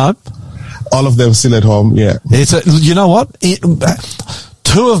living at home? All of them still at home, yeah. You know what?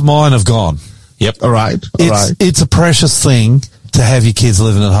 2 of mine have gone. Yep. All right. It's a precious thing to have your kids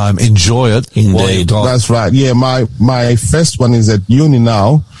living at home. Enjoy it. Indeed. That's right. Yeah, my first one is at uni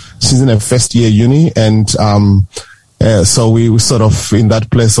now. She's in her first year uni, and so we were sort of in that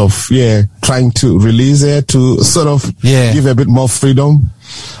place of trying to release her to sort of give her a bit more freedom.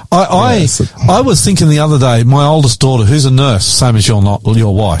 I was thinking the other day, my oldest daughter, who's a nurse, same as your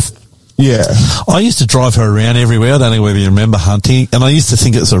wife. Yeah. I used to drive her around everywhere. I don't know whether you remember, Hunty, and I used to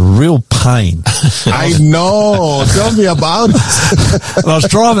think it was a real pain. I know. Tell me about it. And I was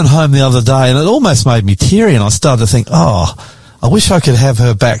driving home the other day, and it almost made me teary, and I started to think, I wish I could have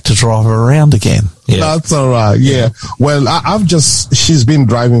her back to drive her around again. Yeah. That's all right. Yeah. Well, she's been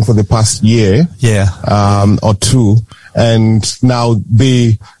driving for the past year. Yeah. Or two. And now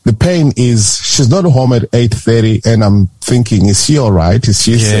the pain is she's not home at 8:30, and I'm thinking, is she all right? Is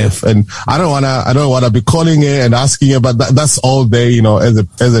she safe? And I don't wanna be calling her and asking her, but that's all day,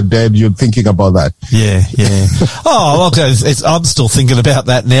 as a dad, you're thinking about that. Yeah, yeah. Okay. I'm still thinking about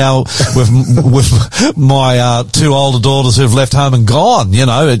that now with my 2 older daughters who've left home and gone.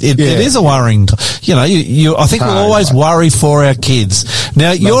 It is a worrying. I think we'll always worry for our kids.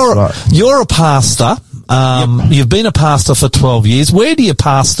 Now you're a pastor. You've been a pastor for 12 years. Where do you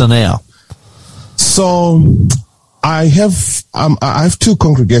pastor now? So I have 2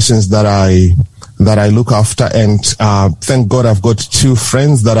 congregations that I look after, and thank God I've got 2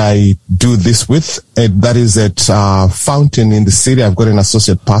 friends that I do this with. That is at Fountain in the city. I've got an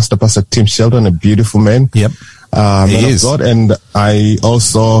associate pastor, Pastor Tim Sheldon, a beautiful man. Yep. Man of God. And I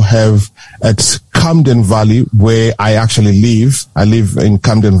also have at Camden Valley, where I actually live. I live in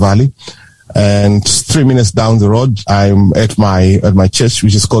Camden Valley. And 3 minutes down the road, I'm at my church,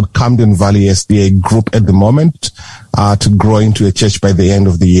 which is called Camden Valley SDA Group at the moment, to grow into a church by the end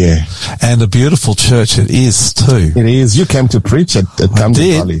of the year. And a beautiful church it is too. It is. You came to preach at Camden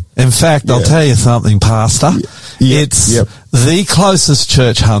Valley. In fact, I'll tell you something, Pastor. It's the closest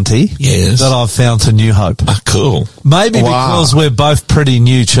church, Hunty, that I've found to New Hope. Oh, cool. Maybe because we're both pretty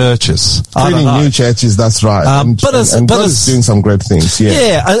new churches. Pretty new churches, that's right. And God is doing some great things.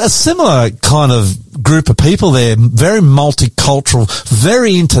 Yeah, a similar kind of group of people there, very multicultural,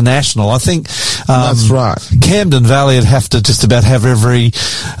 very international. I think that's right. Camden Valley would have to just about have every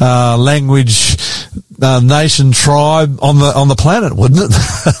language, nation, tribe on the planet, wouldn't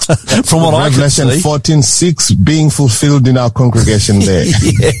it? From what Revelation I can see. 14:6 being fulfilled in our congregation there.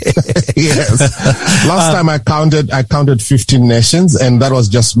 Yes. Last time I counted 15 nations, and that was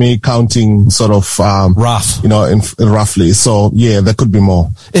just me counting sort of rough, roughly. So there could be more.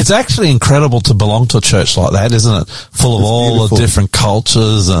 It's actually incredible to belong to a church like that, isn't it? Full of all beautiful. The different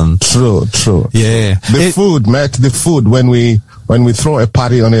cultures and true. Yeah. The food when we throw a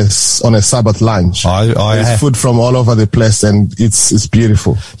party on a Sabbath lunch. There's food from all over the place, and it's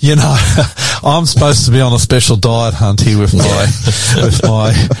beautiful. I'm supposed to be on a special diet, Hunty, with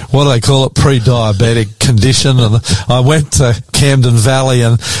my what do they call it, pre-diabetic condition, and I went to Camden Valley,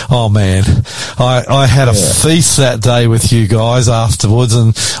 and oh man, I had a feast that day with you guys afterwards,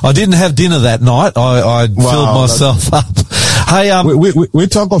 and I didn't have dinner that night. I filled myself up. Hey, we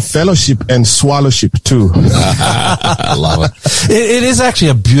talk of fellowship and swallowship too. I love it. It is actually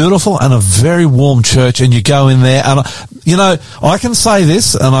a beautiful and a very warm church, and you go in there, and I can say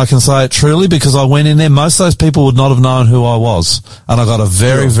this, and I can say it truly because I went in there. Most of those people would not have known who I was, and I got a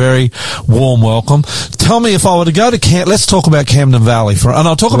very, very warm welcome. Tell me, if I were to go to let's talk about Camden Valley and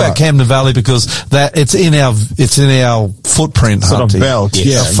I'll talk about Camden Valley because it's in our footprint, sort of belt,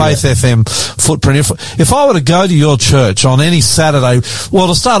 Faith FM footprint. If I were to go to your church on any Saturday, well,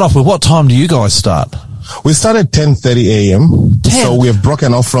 to start off with, what time do you guys start? We start at 10:30 a.m. So we have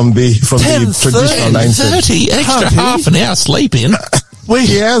broken off from the traditional 9:30. Extra half an hour sleep in.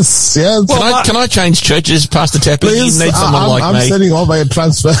 Yes. Well, can I change churches, Pastor Tappy? Please, you need someone like I'm me. I'm sending over a membership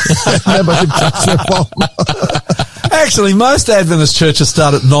transfer form. Actually, most Adventist churches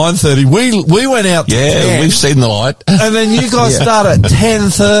start at 9:30. We went out to 10, we've seen the light. And then you guys start at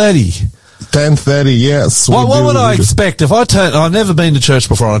 10:30. 10:30, yes. What would I expect if I've never been to church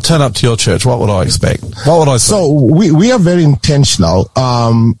before, and I turn up to your church? What would I expect? What would I say? So we are very intentional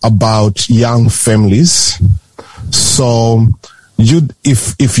about young families. So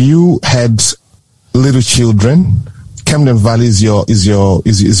if you had little children, Camden Valley is your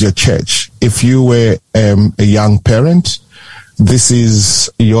church. If you were a young parent, this is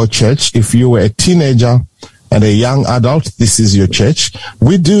your church. If you were a teenager and a young adult, this is your church.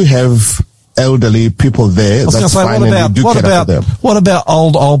 We do have elderly people there. That's fine, and we do care for them. What about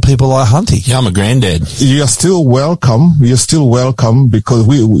old people like Hunty? Yeah, I'm a granddad. You're still welcome. Because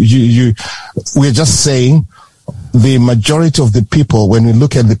we're just saying the majority of the people, when we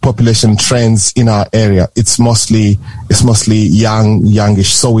look at the population trends in our area, it's mostly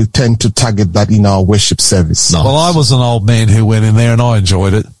youngish. So we tend to target that in our worship service. Nice. Well, I was an old man who went in there and I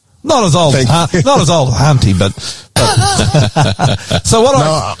enjoyed it. Not as old as Hunty, but so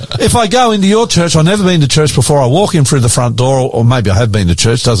if I go into your church, I've never been to church before, I walk in through the front door, or maybe I have been to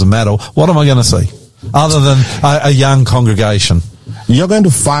church, doesn't matter, what am I going to see? Other than a young congregation? you're going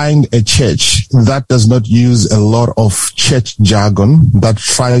to find a church that does not use a lot of church jargon, that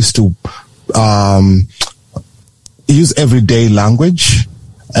tries to use everyday language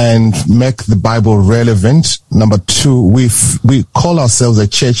and make the Bible relevant. Number two, we call ourselves a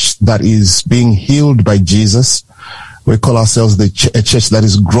church that is being healed by Jesus. We call ourselves a church that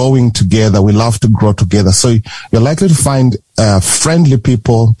is growing together. We love to grow together. So you're likely to find friendly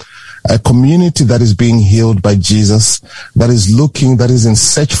people, a community that is being healed by Jesus, that is in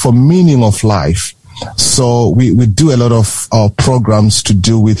search for meaning of life. So we do a lot of our programs to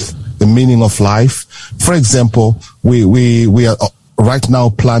do with the meaning of life. For example, we are right now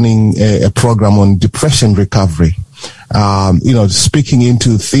planning a program on depression recovery. Speaking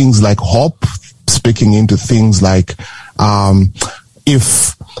into things like hope, speaking into things like,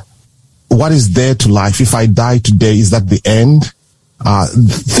 what is there to life? If I die today, is that the end?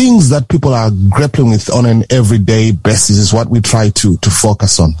 Things that people are grappling with on an everyday basis is what we try to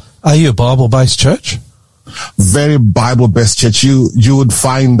focus on. Are you a Bible-based church? Very Bible-based church. You would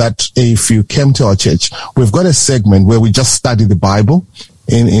find that if you came to our church, we've got a segment where we just study the Bible,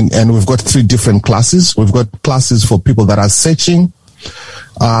 and we've got 3 different classes. We've got classes for people that are searching,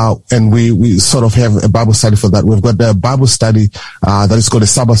 and we sort of have a Bible study for that. We've got a Bible study that is called a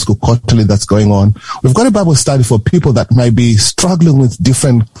Sabbath School quarterly that's going on. We've got a Bible study for people that might be struggling with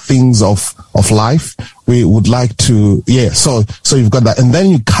different things of life. We would like to, so you've got that. And then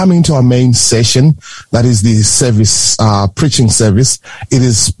you come into our main session, that is the service, preaching service. It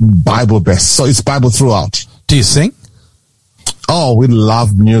is Bible-based, so it's Bible throughout. Do you sing? Oh, we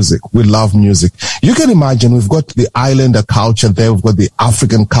love music. We love music. You can imagine we've got the Islander culture there. We've got the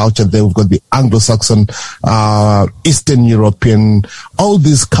African culture there. We've got the Anglo-Saxon, Eastern European, all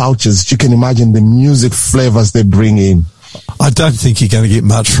these cultures. You can imagine the music flavors they bring in. I don't think you're going to get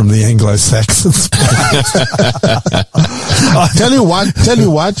much from the Anglo-Saxons. Tell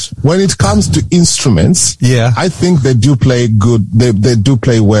you what, when it comes to instruments, I think they do play good. They do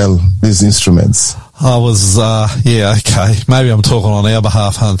play well, these instruments. I was, okay. Maybe I'm talking on our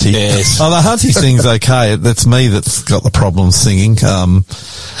behalf, Hunty. Yes. Oh, the Hunty sings okay. That's me that's got the problem singing.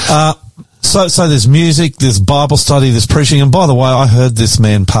 So there's music, there's Bible study, there's preaching. And by the way, I heard this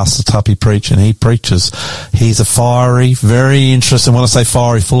man, Pastor Tuppy, preach, and he preaches. He's a fiery, very interesting, when I say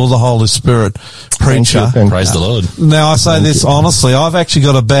fiery, full of the Holy Spirit preacher. Thank you. Praise the Lord. Now, I say this honestly, I've actually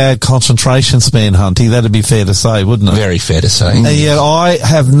got a bad concentration span, Hunty. That'd be fair to say, wouldn't it? Very fair to say. And yet I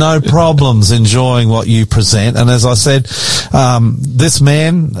have no problems enjoying what you present. And as I said, this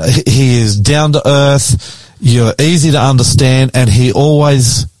man, he is down to earth, you're easy to understand, and he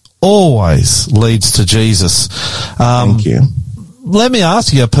always leads to Jesus. Thank you. Let me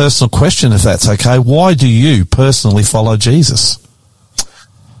ask you a personal question, if that's okay. Why do you personally follow Jesus?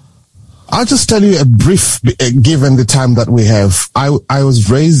 I'll just tell you a brief, given the time that we have. I was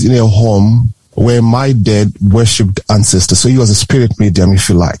raised in a home where my dad worshipped ancestors. So he was a spirit medium, if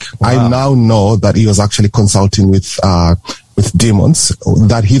you like. Wow. I now know that he was actually consulting with demons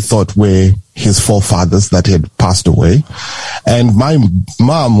that he thought were his forefathers that had passed away. And my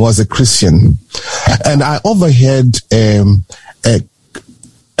mom was a Christian. And I overheard a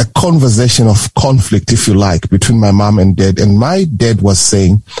conversation of conflict, if you like, between my mom and dad. And my dad was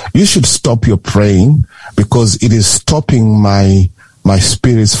saying, you should stop your praying because it is stopping my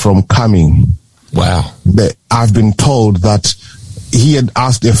spirits from coming. Wow. I've been told that he had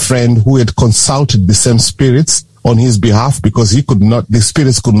asked a friend who had consulted the same spirits on his behalf because the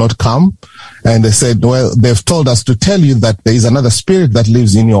spirits could not come. And they said, well, they've told us to tell you that there is another spirit that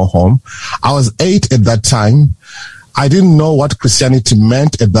lives in your home. I was 8 at that time. I didn't know what Christianity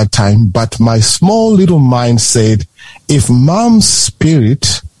meant at that time, but my small little mind said, if mom's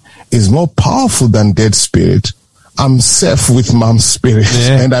spirit is more powerful than dad's spirit, I'm safe with mom's spirit.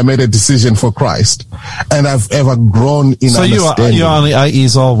 Yeah. And I made a decision for Christ. And I've ever grown in understanding. So you were only 8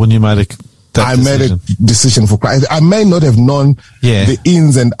 years old when you made made a decision for Christ. I may not have known the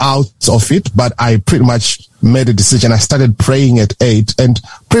ins and outs of it, but I pretty much made a decision. I started praying at 8 and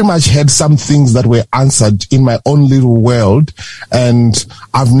pretty much had some things that were answered in my own little world. And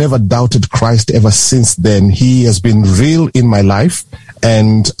I've never doubted Christ ever since then. He has been real in my life.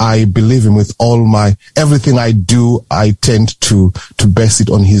 And I believe him with everything I do. I tend to base it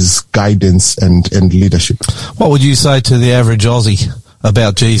on his guidance and leadership. What would you say to the average Aussie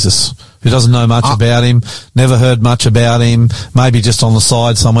about Jesus, who doesn't know much about him, never heard much about him, maybe just on the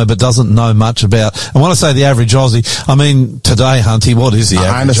side somewhere, but doesn't know much about? And when I say the average Aussie, I mean today, Hunty, what is the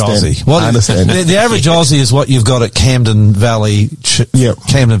average Aussie? I understand. The average Aussie is what you've got at Camden Valley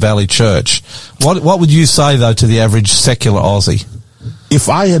Church. What would you say, though, to the average secular Aussie? If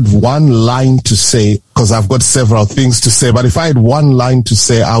I had one line to say, because I've got several things to say. But if I had one line to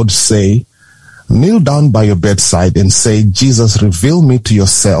say, I would say, kneel down by your bedside and say, Jesus, reveal me to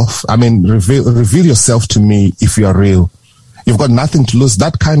yourself. Reveal yourself to me if you are real. You've got nothing to lose.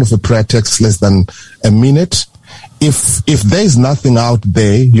 That kind of a prayer takes less than a minute. If there is nothing out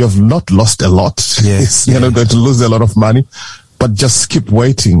there, you have not lost a lot. Yes, You're not going to lose a lot of money. But just keep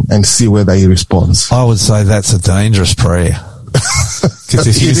waiting and see whether he responds. I would say that's a dangerous prayer. Because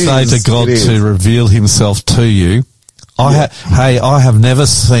if you say to God to reveal himself to you, I have never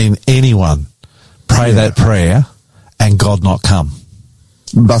seen anyone pray that prayer and God not come.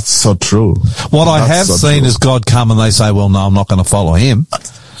 That's so true. What I have seen is God come and they say, well, no, I'm not going to follow him.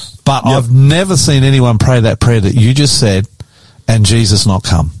 But I've never seen anyone pray that prayer that you just said and Jesus not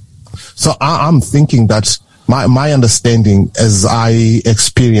come. So I'm thinking that my understanding as I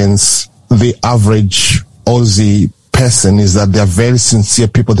experience the average Aussie person is that they're very sincere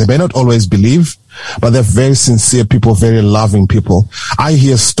people. They may not always believe, but they're very sincere people, very loving people. I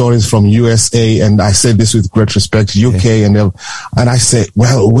hear stories from USA, and I say this with great respect, UK, and I say,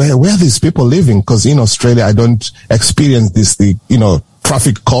 well, where are these people living? Because in Australia, I don't experience this,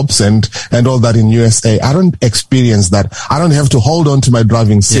 traffic cops and all that in USA. I don't experience that. I don't have to hold on to my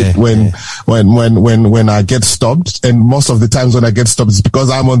driving seat when I get stopped. And most of the times when I get stopped, it's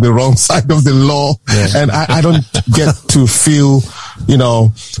because I'm on the wrong side of the law. And I don't get to feel,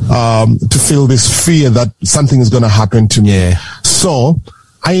 to feel this fear that something is going to happen to me. So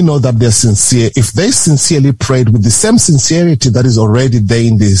I know that they're sincere. If they sincerely prayed with the same sincerity that is already there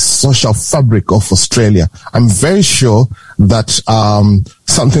in the social fabric of Australia, I'm very sure that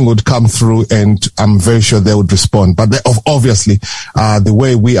something would come through, and I'm very sure they would respond. But obviously, the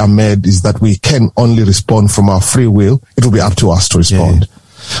way we are made is that we can only respond from our free will. It will be up to us to respond.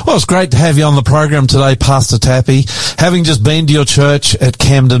 Well, it's great to have you on the program today, Pastor Tappy. Having just been to your church at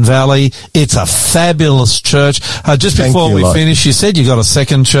Camden Valley, it's a fabulous church. Just before we finish, you said you got a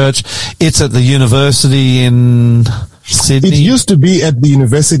second church. It's at the university in Sydney. It used to be at the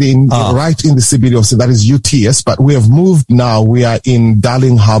university right in the CBD of Sydney. That is UTS, but we have moved now. We are in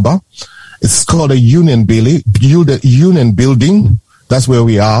Darling Harbour. It's called a Union Building. That's where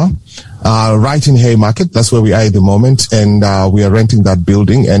we are. Right in Haymarket. That's where we are at the moment. And we are renting that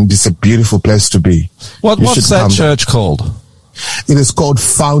building, and it's a beautiful place to be. What's that church called? It is called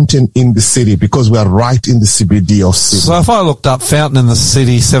Fountain in the City because we are right in the CBD of Sydney. So if I looked up Fountain in the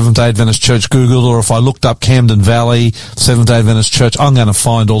City, Seventh-day Adventist Church, Googled, or if I looked up Camden Valley, Seventh-day Adventist Church, I'm going to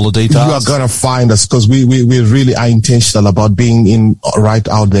find all the details. You are going to find us because we really are intentional about being right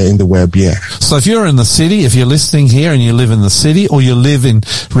out there in the web, So if you're in the city, if you're listening here and you live in the city, or you live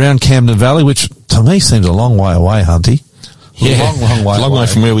around Camden Valley, which to me seems a long way away, Hunty. Long way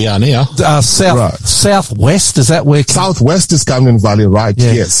from where we are now. Southwest, is that where? Southwest is Camden Valley, right?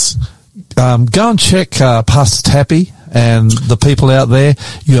 Yes. Go and check Pastor Tappy and the people out there.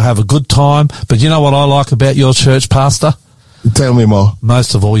 You'll have a good time. But you know what I like about your church, Pastor? Tell me more.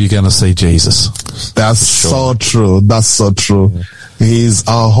 Most of all, you're going to see Jesus. That's so true. That's so true. He's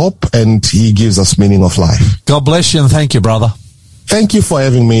our hope, and he gives us meaning of life. God bless you, and thank you, brother. Thank you for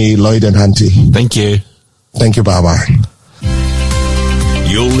having me, Lloyd and Hunty. Thank you. Thank you. Bye-bye.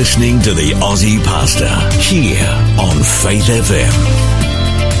 You're listening to the Aussie Pastor here on Faith FM.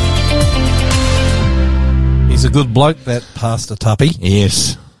 He's a good bloke, that Pastor Tuppy.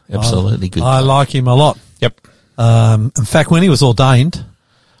 Yes, absolutely good. I like him a lot. Yep. In fact, when he was ordained,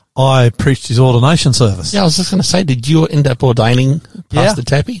 I preached his ordination service. Yeah, I was just going to say, did you end up ordaining Pastor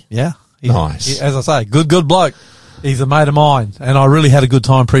Tappy? Yeah. Nice. As I say, good bloke. He's a mate of mine, and I really had a good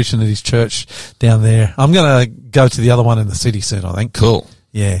time preaching at his church down there. I'm going to go to the other one in the city soon, I think. Cool.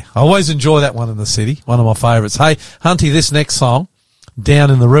 Yeah, I always enjoy that one in the city, one of my favourites. Hey, Hunty, this next song, Down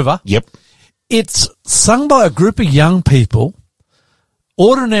in the River. Yep. It's sung by a group of young people,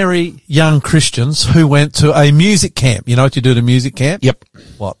 ordinary young Christians who went to a music camp. You know what you do at a music camp? Yep.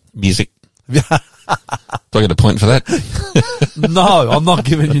 What? Music. Do I get a point for that? No, I'm not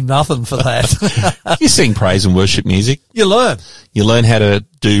giving you nothing for that. You sing praise and worship music. You learn. You learn how to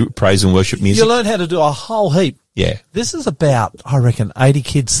do praise and worship music. You learn how to do a whole heap. Yeah. This is about, I reckon, 80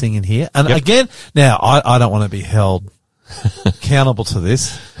 kids singing here. And again, now, I don't want to be held accountable to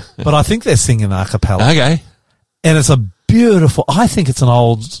this, but I think they're singing a cappella. Okay. And it's a beautiful, I think it's an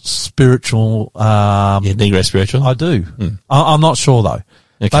old spiritual. Negro spiritual? I do. I'm not sure though.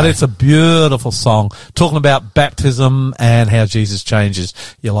 Okay. But it's a beautiful song talking about baptism and how Jesus changes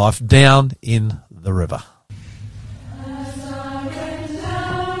your life. Down in the River.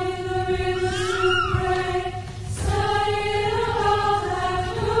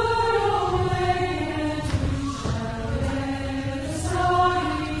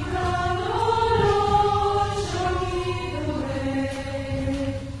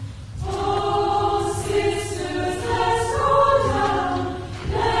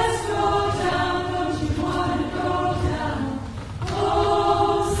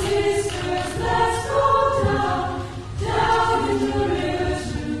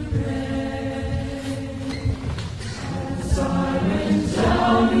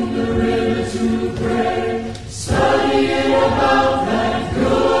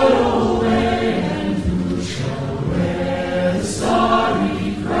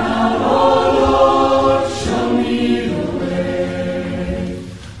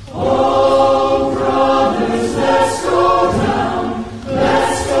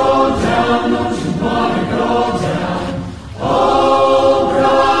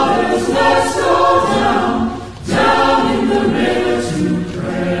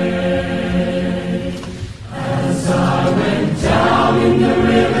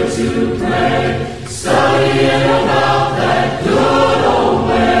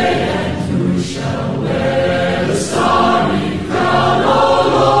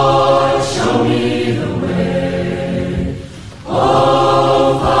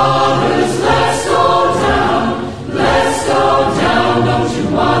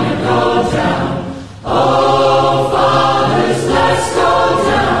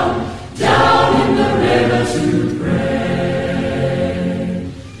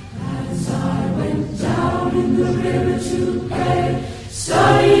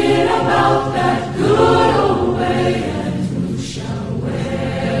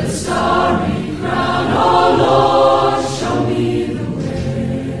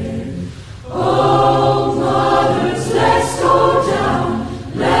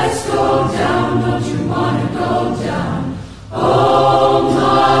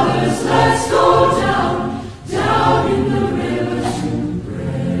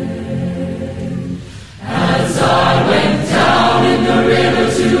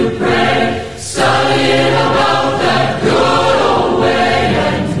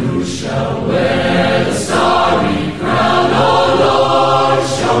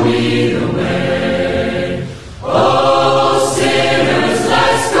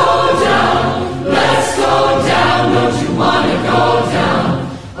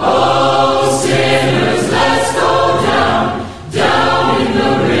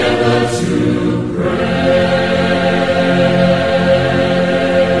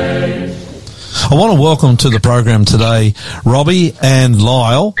 I want to welcome to the program today Robbie and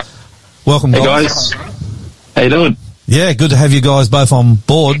Lyle. Welcome, guys. Hey, guys. How you doing? Yeah, good to have you guys both on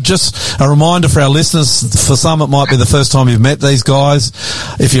board. Just a reminder for our listeners, for some it might be the first time you've met these guys.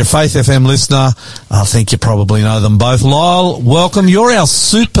 If you're a Faith FM listener, I think you probably know them both. Lyle, welcome. You're our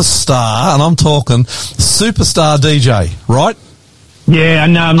superstar, and I'm talking superstar DJ, right? Yeah,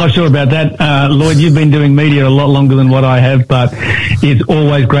 no, I'm not sure about that. Lloyd, you've been doing media a lot longer than what I have, but it's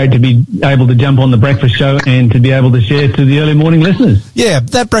always great to be able to jump on the breakfast show and to be able to share to the early morning listeners. Yeah,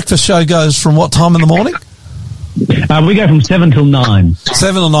 that breakfast show goes from what time in the morning? We go from 7 till 9.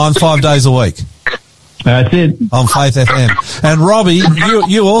 7 till 9, 5 days a week. That's it. On Faith FM. And Robbie,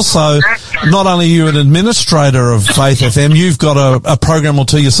 you also, not only are you an administrator of Faith FM, you've got a program or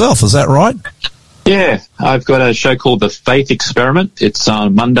two yourself, is that right? Yeah, I've got a show called The Faith Experiment. It's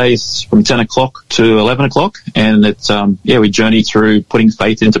on Mondays from 10 o'clock to 11 o'clock, and it's, we journey through putting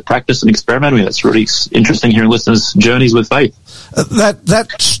faith into practice and experimenting. It's really interesting hearing listeners' journeys with faith.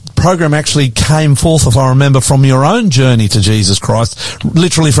 That program actually came forth, if I remember, from your own journey to Jesus Christ,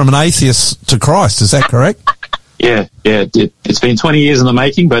 literally from an atheist to Christ. Is that correct? Yeah. It's been 20 years in the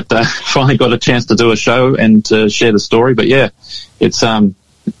making, but finally got a chance to do a show and to share the story. But yeah, it's an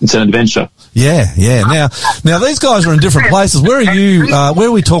adventure. Yeah. Now these guys are in different places. Where are you? Where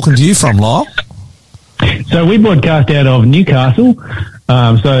are we talking to you from, Lyle? So we broadcast out of Newcastle.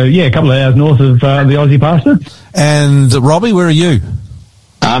 A couple of hours north of the Aussie pastor. And Robbie, where are you?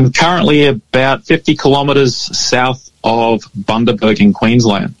 I'm currently about 50 kilometres south of Bundaberg in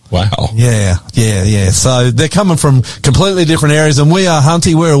Queensland. Wow. Yeah. So they're coming from completely different areas, and we are,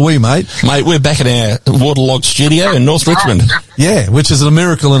 Hunty, where are we, mate? Mate, we're back in our waterlogged studio in North Richmond. Yeah, which is a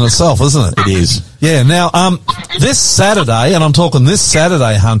miracle in itself, isn't it? It is. Yeah, now, this Saturday, and I'm talking this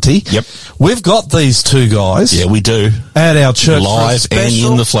Saturday, Hunty. Yep. We've got these two guys. Yeah, we do. At our church. Live and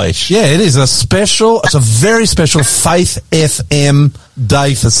in the flesh. Yeah, it's a very special Faith FM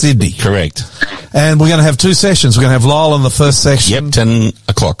day for Sydney. Correct. And we're going to have two sessions. We're going to have Lyle in the first section. Yep, 10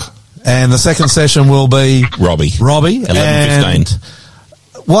 o'clock. And the second session will be... Robbie. 11:15.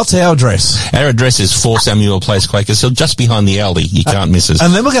 What's our address? Our address is 4 Samuel Place, Quakers Hill, just behind the Aldi. You can't miss us.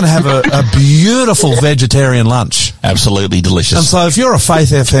 And then we're going to have a beautiful vegetarian lunch. Absolutely delicious. And so if you're a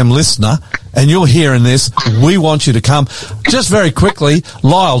Faith FM listener and you're hearing this, we want you to come. Just very quickly,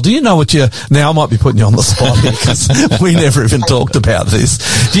 Lyle, do you know what now I might be putting you on the spot here because we never even talked about this.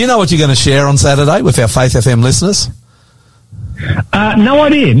 Do you know what you're going to share on Saturday with our Faith FM listeners? No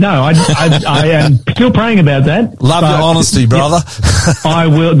idea. No, I am still praying about that. Love your honesty, brother. I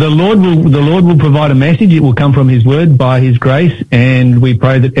will. The Lord will provide a message. It will come from His Word by His grace, and we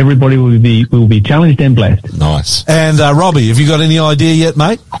pray that everybody will be challenged and blessed. Nice. And Robbie, have you got any idea yet,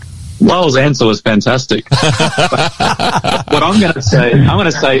 mate? Lyle's answer was fantastic. What I'm going to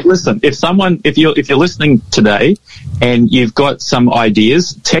say, listen, if you're listening today and you've got some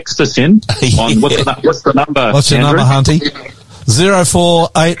ideas, text us in on what's the number? What's your Andrew? number, Hunty?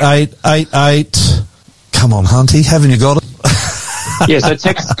 048888. Come on, Hunty, haven't you got it? Yeah, so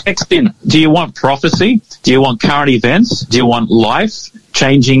text in. Do you want prophecy? Do you want current events? Do you want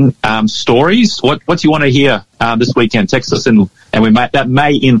life-changing stories? What do you want to hear this weekend? Text us in, and that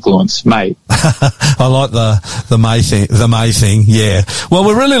may influence. May. I like the May thing. Yeah. Well,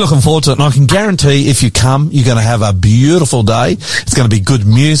 we're really looking forward to it, and I can guarantee if you come, you're going to have a beautiful day. It's going to be good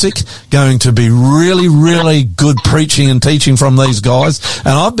music, going to be really, really good preaching and teaching from these guys. And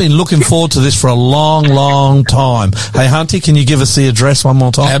I've been looking forward to this for a long, long time. Hey, Hunty, can you give us the address one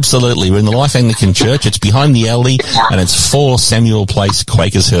more time? Absolutely. We're in the Life Anglican Church. It's behind the Aldi, and it's 4 Samuel Place,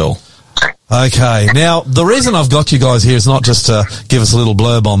 Quakers Hill. Okay. Now, the reason I've got you guys here is not just to give us a little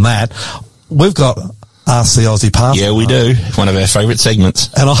blurb on that. We've got Ask the Aussie Pastor. Yeah, we do. One of our favourite segments.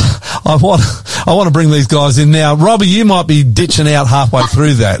 And I want to bring these guys in now. Robbie, you might be ditching out halfway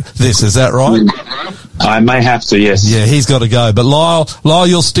through is that right? I may have to, yes. Yeah, he's got to go. But Lyle,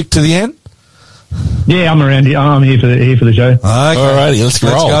 you'll stick to the end? Yeah, I'm around here. I'm here for the show. Okay. Alrighty, let's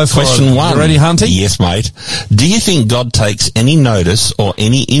roll. Go for Question 1. You ready, Hunty? Yes, mate. Do you think God takes any notice or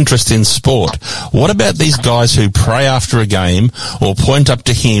any interest in sport? What about these guys who pray after a game or point up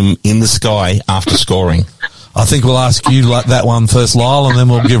to Him in the sky after scoring? I think we'll ask you that one first, Lyle, and then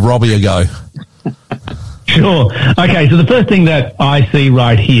we'll give Robbie a go. Sure. Okay, so the first thing that I see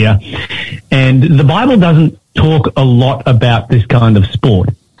right here, and the Bible doesn't talk a lot about this kind of sport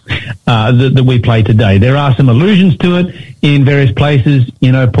that we play today. There are some allusions to it in various places.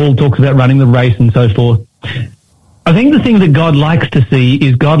 You know, Paul talks about running the race and so forth. I think the thing that God likes to see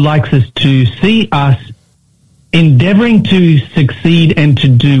is God likes us to see us endeavoring to succeed and to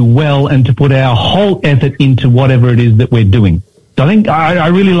do well and to put our whole effort into whatever it is that we're doing. So I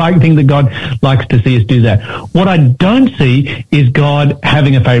really think that God likes to see us do that. What I don't see is God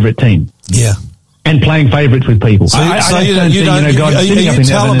having a favourite team. Yeah. And playing favourites with people. Are you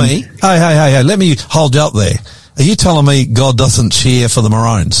telling me, hey, let me hold you up there. Are you telling me God doesn't cheer for the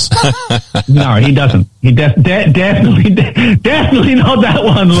Maroons? No, he doesn't. He definitely not that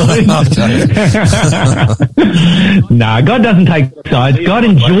one, Lloyd. No, God doesn't take sides. God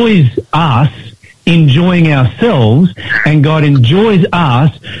enjoys us enjoying ourselves, and God enjoys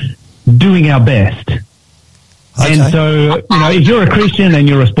us doing our best. Okay. And so, if you're a Christian and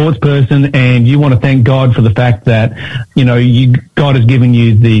you're a sports person and you want to thank God for the fact that, God has given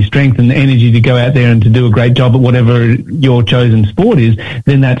you the strength and the energy to go out there and to do a great job at whatever your chosen sport is,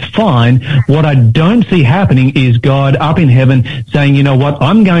 then that's fine. What I don't see happening is God up in heaven saying, you know what,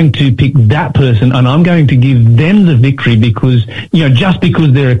 I'm going to pick that person and I'm going to give them the victory because, just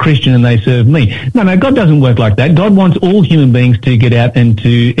because they're a Christian and they serve me. No, God doesn't work like that. God wants all human beings to get out and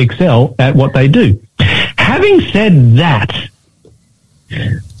to excel at what they do. Having said that,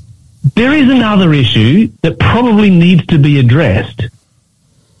 there is another issue that probably needs to be addressed,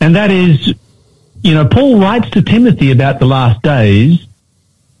 and that is, Paul writes to Timothy about the last days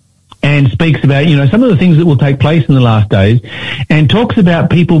and speaks about, some of the things that will take place in the last days, and talks about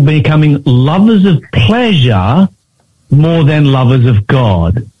people becoming lovers of pleasure more than lovers of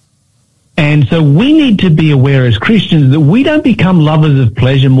God. And so we need to be aware as Christians that we don't become lovers of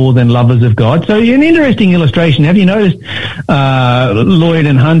pleasure more than lovers of God. So an interesting illustration. Have you noticed, Lloyd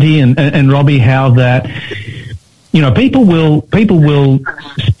and Hunty and Robbie, how that, people will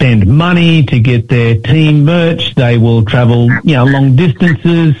spend money to get their team merch. They will travel, long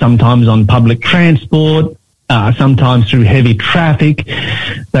distances, sometimes on public transport, sometimes through heavy traffic.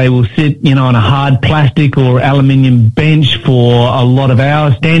 They will sit, on a hard plastic or aluminium bench for a lot of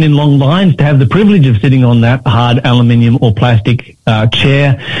hours, stand in long lines to have the privilege of sitting on that hard aluminium or plastic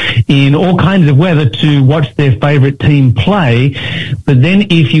chair in all kinds of weather to watch their favourite team play. But then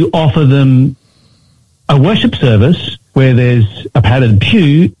if you offer them a worship service where there's a padded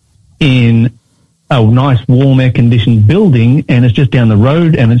pew in a nice warm air-conditioned building and it's just down the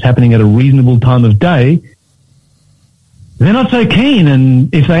road and it's happening at a reasonable time of day, they're not so keen,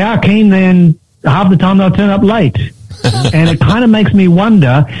 and if they are keen, then half the time they'll turn up late. And it kind of makes me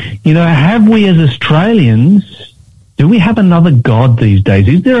wonder, have we as Australians, do we have another God these days?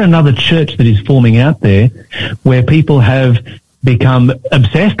 Is there another church that is forming out there where people have become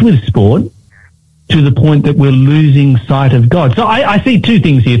obsessed with sport to the point that we're losing sight of God? So I see two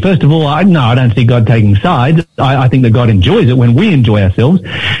things here. First of all, I don't see God taking sides. I think that God enjoys it when we enjoy ourselves.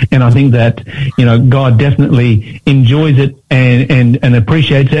 And I think that, God definitely enjoys it and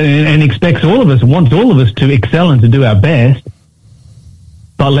appreciates it and expects all of us, wants all of us to excel and to do our best.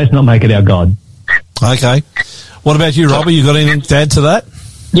 But let's not make it our God. Okay. What about you, Robbie? You got anything to add to that?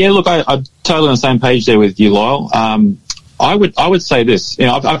 Yeah, look, I'm totally on the same page there with you, Lyle. I would say this.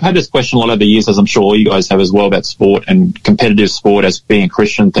 I've had this question a lot over the years, as I'm sure you guys have as well, about sport and competitive sport as being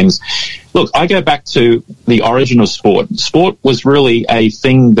Christian things. Look, I go back to the origin of sport. Sport was really a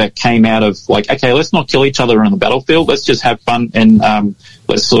thing that came out of okay, let's not kill each other on the battlefield. Let's just have fun and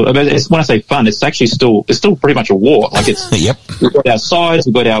when I say fun, it's actually still pretty much a war. It's yep. We've got our sides,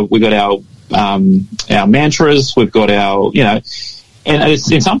 we've got our mantras, we've got our and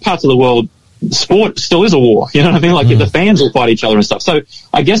it's in some parts of the world. Sport still is a war, you know what I mean? The fans will fight each other and stuff. So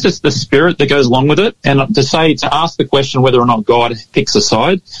I guess it's the spirit that goes along with it. And to ask the question whether or not God picks a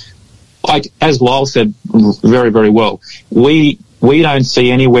side, as Lyle said very, very well, we don't see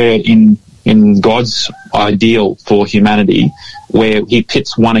anywhere in God's ideal for humanity where he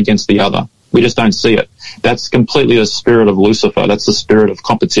pits one against the other. We just don't see it. That's completely the spirit of Lucifer. That's the spirit of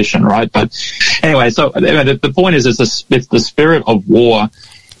competition, right? But anyway, so the point is, it's the spirit of war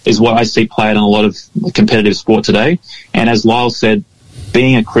is what I see played in a lot of competitive sport today. And as Lyle said,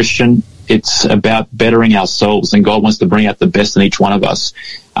 being a Christian, it's about bettering ourselves, and God wants to bring out the best in each one of us.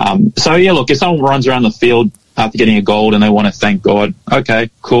 So yeah, look, if someone runs around the field after getting a gold and they want to thank God,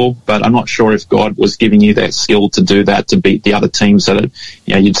 okay, cool, but I'm not sure if God was giving you that skill to do that, to beat the other team so that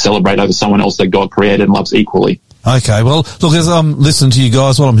you'd celebrate over someone else that God created and loves equally. Okay, well, look, as I'm listening to you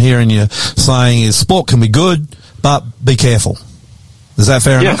guys, what I'm hearing you saying is sport can be good, but be careful. Is that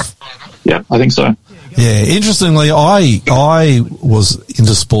fair enough? Yeah, I think so. Yeah, interestingly, I was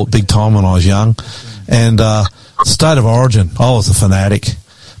into sport big time when I was young, and State of Origin, I was a fanatic.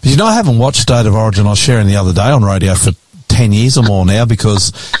 But I haven't watched State of Origin. I was sharing the other day on radio for 10 years or more now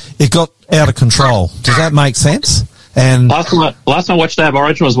because it got out of control. Does that make sense? And last time I watched State of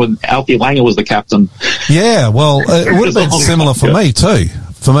Origin was when Alfie Langer was the captain. Yeah, well, it would have been similar for me too.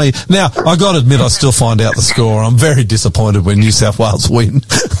 for me. Now, I got to admit, I still find out the score. I'm very disappointed when New South Wales win.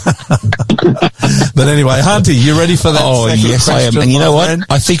 But anyway, Hunty, you ready for that? Oh, yes, I am. And you know what?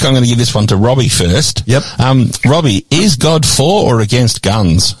 I think I'm going to give this one to Robbie first. Yep. Robbie, is God for or against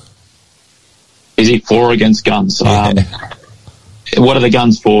guns? Is he for or against guns? Yeah. What are the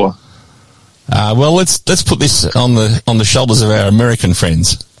guns for? Well, let's put this on the shoulders of our American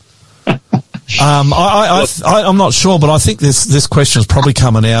friends. I'm not sure, but I think this question is probably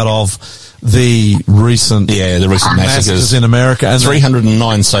coming out of the recent massacres in America, and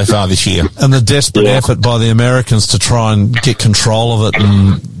 309 so far this year, and the desperate effort by the Americans to try and get control of it.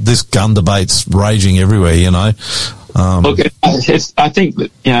 And this gun debate's raging everywhere. Look, I think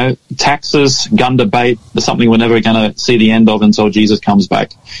that, taxes, gun debate is something we're never going to see the end of until Jesus comes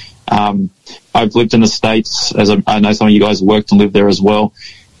back. I've lived in the States, as I know some of you guys worked and lived there as well.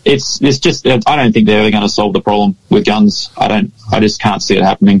 It's just, I don't think they're ever going to solve the problem with guns. I just can't see it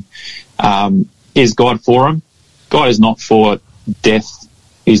happening. Is God for them? God is not for death.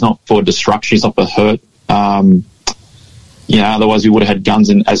 He's not for destruction. He's not for hurt. Otherwise we would have had guns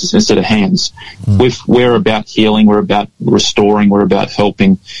instead of hands. We're about healing. We're about restoring. We're about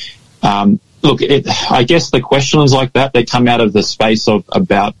helping. Look, I guess the questions like that, they come out of the space of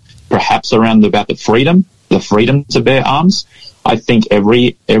about the freedom to bear arms. I think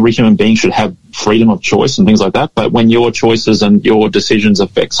every human being should have freedom of choice and things like that. But when your choices and your decisions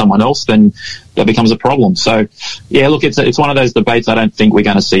affect someone else, then that becomes a problem. So, yeah, look, it's one of those debates I don't think we're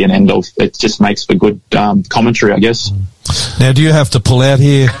going to see an end of. It just makes for good commentary, I guess. Now, do you have to pull out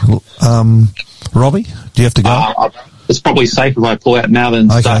here, Robbie? Do you have to go? It's probably safe if I pull out now than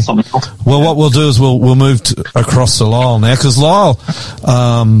start something else. Well, what we'll do is we'll move across to Lyle now, because Lyle...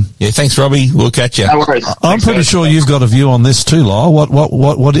 thanks, Robbie. We'll catch you. No worries. I'm pretty sure you've got a view on this too, Lyle.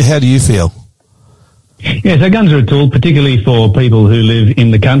 How do you feel? Yeah, so guns are a tool, particularly for people who live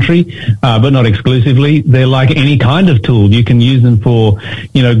in the country, but not exclusively. They're like any kind of tool. You can use them for,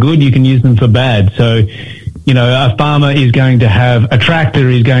 good, you can use them for bad. So, a farmer is going to have a tractor,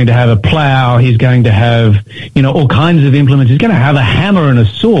 he's going to have a plow, he's going to have, all kinds of implements. He's going to have a hammer and a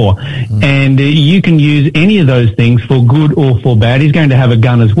saw. And you can use any of those things for good or for bad. He's going to have a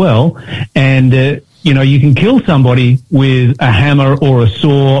gun as well. And, you can kill somebody with a hammer or a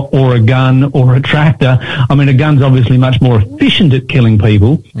saw or a gun or a tractor. I mean, a gun's obviously much more efficient at killing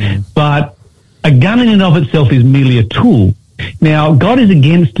people, but a gun in and of itself is merely a tool. Now, God is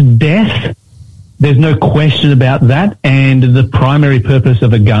against death. There's no question about that. And the primary purpose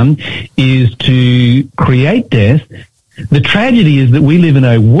of a gun is to create death. The tragedy is that we live in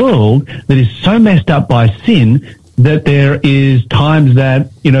a world that is so messed up by sin that there is times that,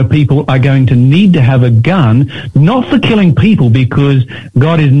 people are going to need to have a gun, not for killing people, because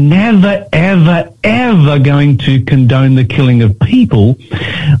God is never, ever, ever going to condone the killing of people.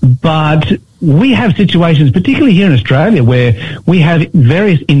 But we have situations, particularly here in Australia, where we have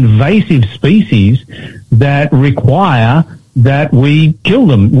various invasive species that require that we kill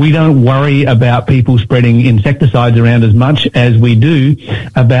them. We don't worry about people spreading insecticides around as much as we do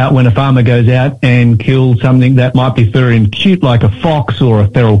about when a farmer goes out and kills something that might be furry and cute, like a fox or a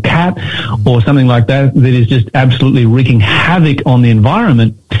feral cat or something like that is just absolutely wreaking havoc on the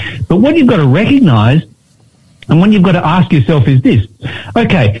environment. But what you've got to recognize, and when you've got to ask yourself, is this: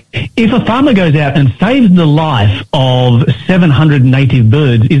 okay, if a farmer goes out and saves the life of 700 native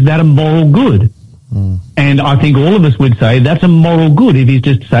birds, is that a moral good? And I think all of us would say that's a moral good if he's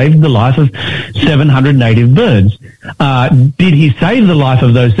just saved the life of 700 native birds. Did he save the life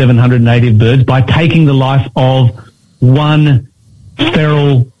of those 700 native birds by taking the life of one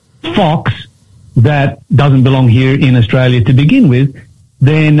feral fox that doesn't belong here in Australia to begin with?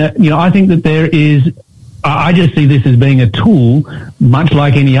 Then, I think that there is... I just see this as being a tool, much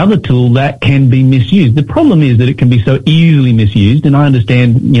like any other tool, that can be misused. The problem is that it can be so easily misused, and I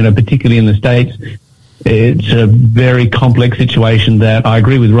understand, particularly in the States, it's a very complex situation that I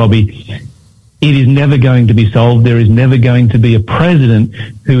agree with Robbie. It is never going to be solved. There is never going to be a president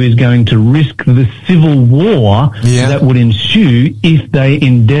who is going to risk the civil war that would ensue if they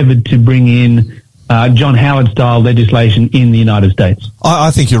endeavoured to bring in John Howard-style legislation in the United States.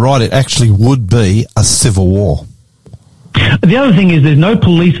 I think you're right. It actually would be a civil war. The other thing is there's no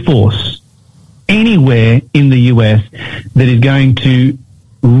police force anywhere in the US that is going to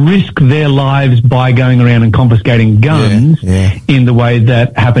risk their lives by going around and confiscating guns in the way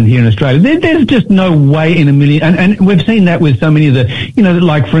that happened here in Australia. There's just no way in a million, and we've seen that with so many of the,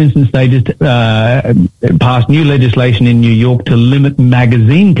 like for instance, they just passed new legislation in New York to limit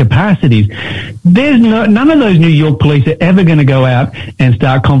magazine capacities. None of those New York police are ever going to go out and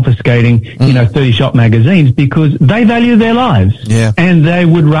start confiscating, 30-shot magazines, because they value their lives. Yeah. And they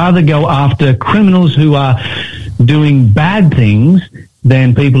would rather go after criminals who are doing bad things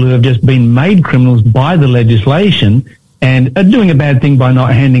than people who have just been made criminals by the legislation and are doing a bad thing by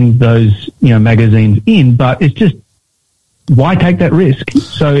not handing those, magazines in. But it's just, why take that risk?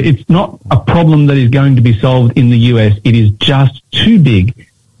 So it's not a problem that is going to be solved in the US. It is just too big,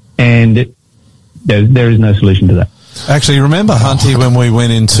 and there is no solution to that. Actually, remember, Hunty, when we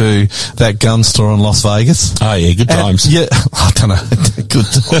went into that gun store in Las Vegas? Oh, yeah, good times. I don't know. Good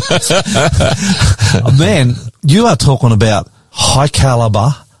times. Man, you are talking about high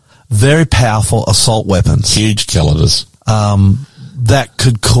caliber, very powerful assault weapons. Huge calibers. That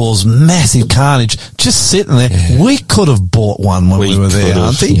could cause massive carnage. Just sitting there. Yeah. We could have bought one when we were there,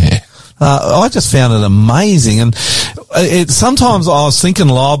 Hunty. Yeah. I just found it amazing, and sometimes I was thinking,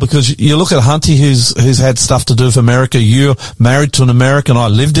 Lyle, because you look at Hunty, who's had stuff to do with America. You're married to an American. I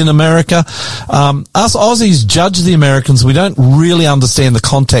lived in America. Us Aussies judge the Americans. We don't really understand the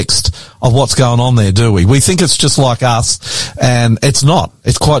context of what's going on there, do we? We think it's just like us, and it's not.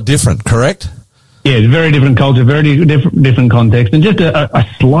 It's quite different, correct? Yeah, it's very different culture, very different context, and just a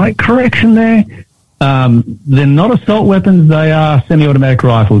slight correction there. They're not assault weapons. They are semi-automatic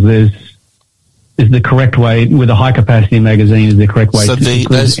rifles. Is the correct way, with a high-capacity magazine, is the correct way. So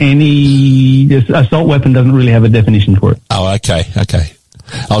any assault weapon doesn't really have a definition for it. Oh, okay.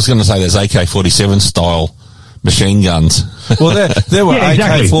 I was going to say there's AK-47 style machine guns. Well, there were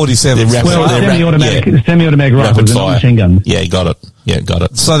AK-47s. Well, semi-automatic rifles, they're not machine guns. Yeah, got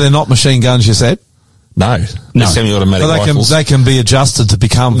it. So they're not machine guns, you said? No. They're semi-automatic rifles. They can be adjusted to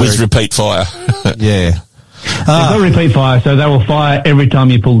become with repeat fire. Yeah. They've got repeat fire, so they will fire every time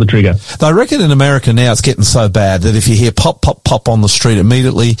you pull the trigger. They reckon in America now it's getting so bad that if you hear pop, pop, pop on the street,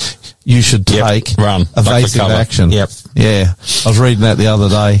 immediately you should take run, evasive action. Yep. Yeah. I was reading that the other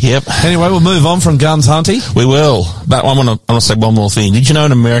day. Yep. Anyway, we'll move on from guns, Hunty. We will. But I want to say one more thing. Did you know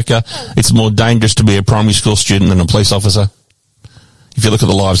in America it's more dangerous to be a primary school student than a police officer? If you look at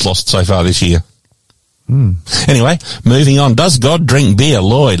the lives lost so far this year. Anyway, moving on. Does God drink beer?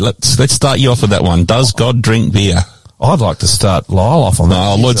 Lloyd, let's start you off with that one. Does God drink beer? I'd like to start Lyle off on that.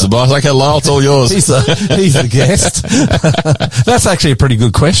 No, Lloyd's the boss. Okay, Lyle, it's all yours. He's the guest. That's actually a pretty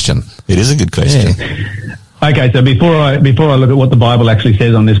good question. It is a good question. Yeah. Okay, so before I look at what the Bible actually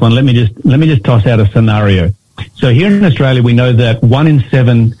says on this one, let me just toss out a scenario. So here in Australia, we know that 1 in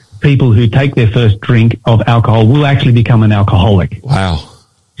 7 people who take their first drink of alcohol will actually become an alcoholic. Wow.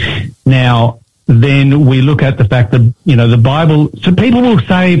 Now, then we look at the fact that, the Bible, so people will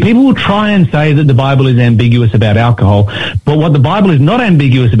try and say that the Bible is ambiguous about alcohol, but what the Bible is not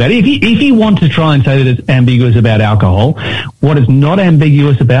ambiguous about, if you want to try and say that it's ambiguous about alcohol, what it's not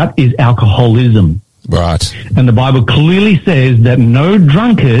ambiguous about is alcoholism. Right. And the Bible clearly says that no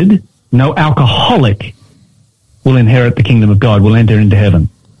drunkard, no alcoholic will inherit the kingdom of God, will enter into heaven.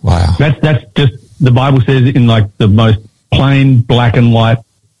 Wow. That's just, the Bible says it in like the most plain black and white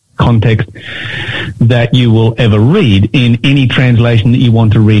context that you will ever read in any translation that you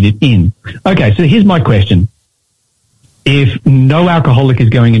want to read it in. Okay, so here's my question. If no alcoholic is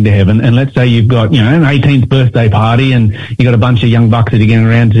going into heaven, and let's say you've got, an 18th birthday party and you've got a bunch of young bucks that are getting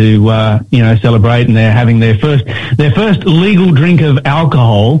around to, celebrate, and they're having their first legal drink of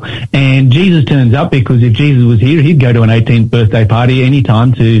alcohol, and Jesus turns up, because if Jesus was here, he'd go to an 18th birthday party any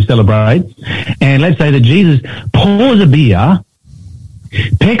time to celebrate. And let's say that Jesus pours a beer,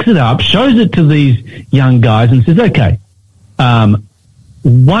 picks it up, shows it to these young guys and says, okay,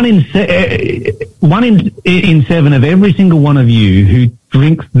 1 in 7 of every single one of you who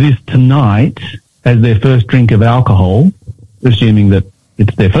drinks this tonight as their first drink of alcohol, assuming that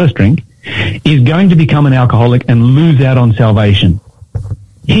it's their first drink, is going to become an alcoholic and lose out on salvation.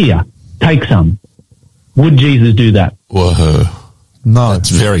 Here, take some. Would Jesus do that? Whoa. No. That's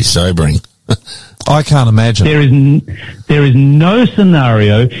very sobering. I can't imagine. There is no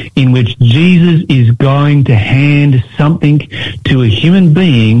scenario in which Jesus is going to hand something to a human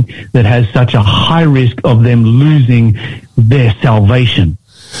being that has such a high risk of them losing their salvation.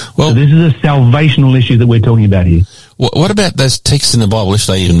 Well, so this is a salvational issue that we're talking about here. What about those texts in the Bible, if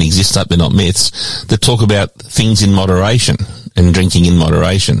they even exist, they're not myths, that talk about things in moderation and drinking in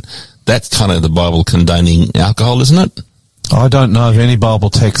moderation? That's kind of the Bible condoning alcohol, isn't it? I don't know of any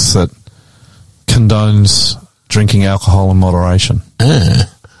Bible text that condones drinking alcohol in moderation.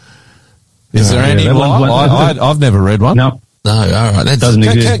 Is there any? I've never read one. No. No, all right. That doesn't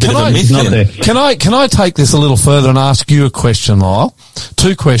exist. Can I take this a little further and ask you a question, Lyle?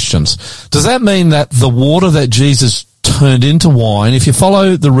 2 questions. Does that mean that the water that Jesus turned into wine, if you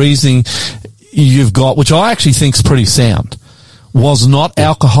follow the reasoning you've got, which I actually think is pretty sound, was not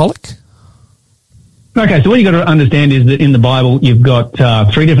alcoholic? Okay, so what you've got to understand is that in the Bible you've got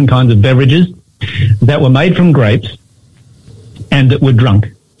 3 different kinds of beverages that were made from grapes and that were drunk.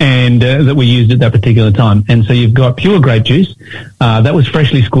 And that were used at that particular time. And so you've got pure grape juice that was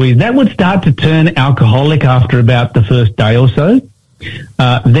freshly squeezed. That would start to turn alcoholic after about the first day or so.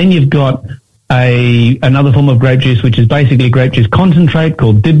 Then you've got another form of grape juice, which is basically grape juice concentrate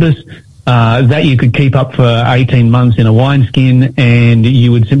called dibbus, that you could keep up for 18 months in a wineskin, and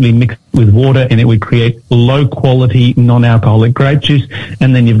you would simply mix with water and it would create low quality non-alcoholic grape juice.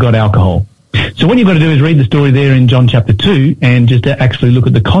 And then you've got alcohol. So what you've got to do is read the story there in John chapter 2 and just to actually look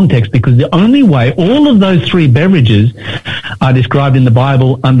at the context, because the only way all of those 3 beverages are described in the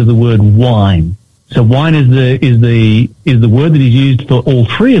Bible under the word wine. So wine is the word that is used for all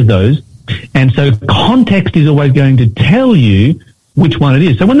 3 of those. And so context is always going to tell you which one it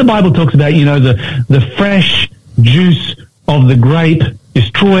is. So when the Bible talks about, the fresh juice of the grape,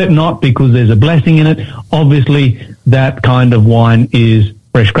 destroy it not because there's a blessing in it, obviously that kind of wine is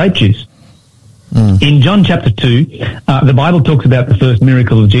fresh grape juice. In John chapter 2, the Bible talks about the first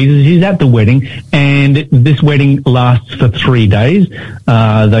miracle of Jesus. He's at the wedding, and this wedding lasts for 3 days.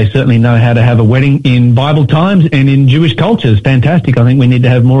 They certainly know how to have a wedding in Bible times and in Jewish cultures. Fantastic. I think we need to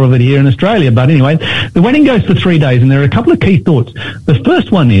have more of it here in Australia. But anyway, the wedding goes for 3 days, and there are a couple of key thoughts. The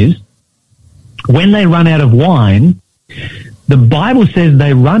first one is, when they run out of wine, the Bible says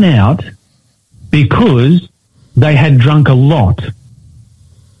they run out because they had drunk a lot.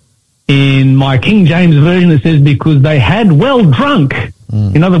 In my King James Version, it says because they had well drunk.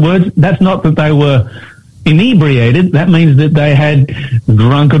 In other words, that's not that they were inebriated. That means that they had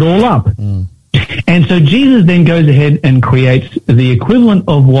drunk it all up. And so Jesus then goes ahead and creates the equivalent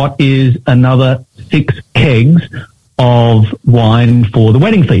of what is another 6 kegs of wine for the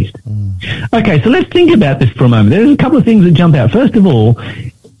wedding feast. Okay, so let's think about this for a moment. There's a couple of things that jump out. First of all,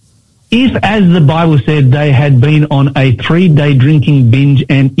 if, as the Bible said, they had been on a 3-day drinking binge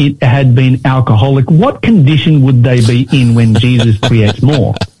and it had been alcoholic, what condition would they be in when Jesus creates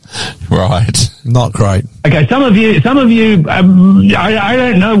more? Right. Not great. Okay, some of you, I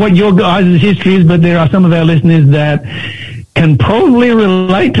don't know what your guys' history is, but there are some of our listeners that can probably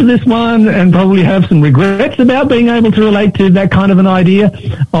relate to this one and probably have some regrets about being able to relate to that kind of an idea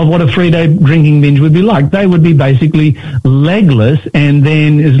of what a 3-day drinking binge would be like. They would be basically legless, and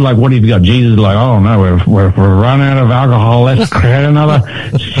then it's like, what have you got? Jesus is like, oh no, we're run out of alcohol. Let's create another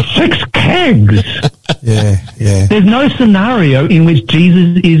 6 kegs. Yeah. There's no scenario in which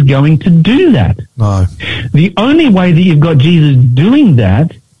Jesus is going to do that. No. The only way that you've got Jesus doing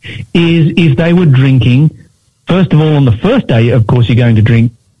that is if they were drinking. First of all, on the first day, of course, you're going to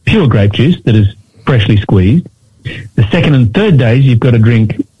drink pure grape juice that is freshly squeezed. The second and third days, you've got to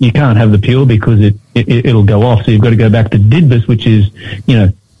drink, you can't have the pure because it'll go off. So you've got to go back to dibbus, which is,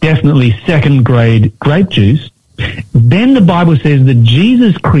 definitely second grade grape juice. Then the Bible says that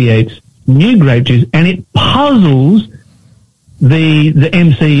Jesus creates new grape juice, and it puzzles the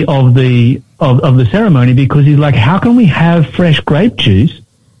MC of the ceremony, because he's like, how can we have fresh grape juice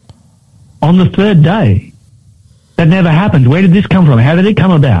on the 3rd day? That never happened. Where did this come from? How did it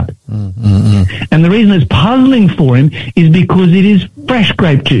come about? And the reason it's puzzling for him is because it is fresh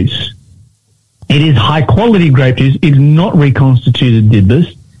grape juice. It is high quality grape juice. It's not reconstituted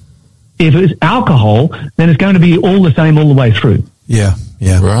dibbus. If it's alcohol, then it's going to be all the same all the way through. Yeah.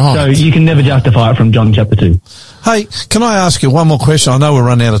 Right. So you can never justify it from John chapter 2. Hey, can I ask you one more question? I know we're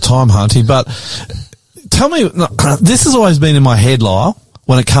running out of time, Hunty, but tell me, this has always been in my head, Lyle,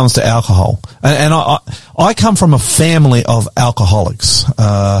 when it comes to alcohol. And I come from a family of alcoholics.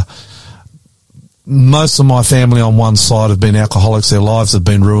 Most of my family on one side have been alcoholics. Their lives have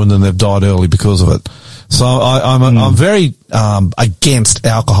been ruined and they've died early because of it. So I'm very against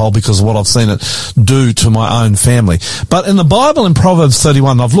alcohol because of what I've seen it do to my own family. But in the Bible, in Proverbs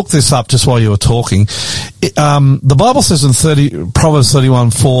 31, I've looked this up just while you were talking. The Bible says in Proverbs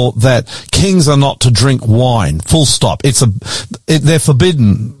 31:4 that kings are not to drink wine. Full stop. They're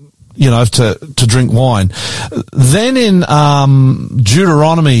forbidden, to drink wine. Then in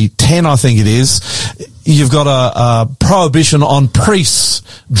Deuteronomy 10, I think it is, you've got a prohibition on priests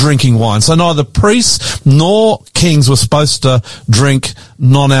drinking wine. So neither priests nor kings were supposed to drink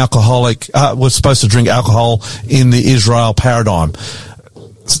non-alcoholic, were supposed to drink alcohol in the Israel paradigm.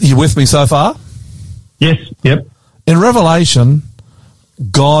 You with me so far? Yes, yep. In Revelation,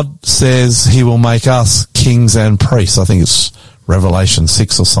 God says he will make us kings and priests. I think it's Revelation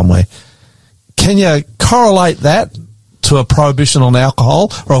 6 or somewhere. Can you correlate that to a prohibition on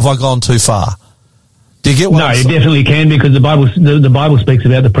alcohol, or have I gone too far? Do you get what I'm saying? No, you definitely can, because the Bible speaks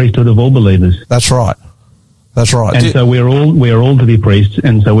about the priesthood of all believers. That's right. That's right. And so we are all to be priests,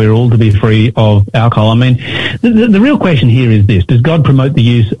 and so we're all to be free of alcohol. I mean, the real question here is this: does God promote the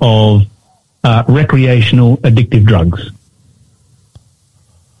use of recreational addictive drugs?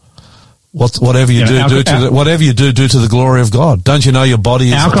 Whatever you do to the glory of God. Don't you know your body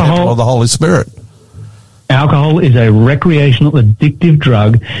is the temple of the Holy Spirit? Alcohol is a recreational addictive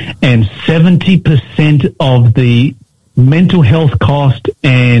drug, and 70% of the mental health cost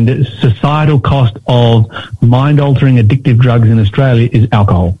and societal cost of mind-altering addictive drugs in Australia is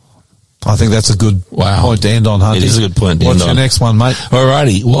alcohol. I think that's a good point to end on, Hunty. It is a good point to end on. What's your next one, mate?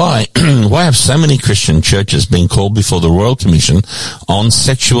 Alrighty. Why have so many Christian churches been called before the Royal Commission on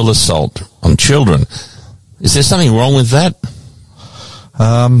sexual assault on children? Is there something wrong with that?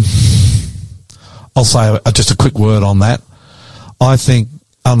 I'll say just a quick word on that. I think,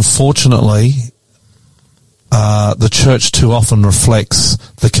 unfortunately, the church too often reflects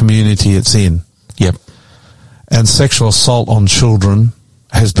the community it's in. Yep. And sexual assault on children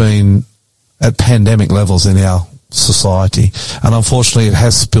has been at pandemic levels in our society. And unfortunately, it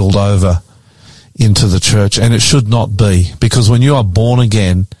has spilled over into the church, and it should not be, because when you are born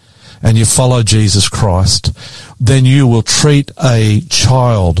again and you follow Jesus Christ, then you will treat a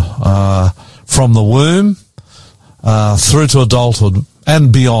child from the womb through to adulthood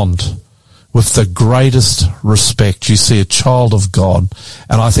and beyond with the greatest respect. You see a child of God.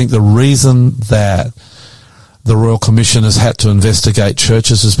 And I think the reason that the Royal Commission has had to investigate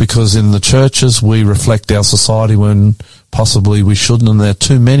churches is because in the churches we reflect our society when possibly we shouldn't, and there are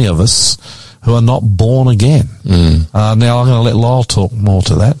too many of us who are not born again. Now I'm going to let Lyle talk more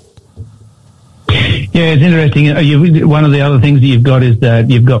to that. Yeah, it's interesting. One of the other things that you've got is that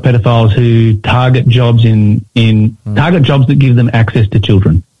you've got pedophiles who target jobs target jobs that give them access to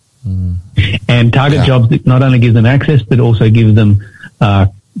children, and target jobs that not only give them access but also give them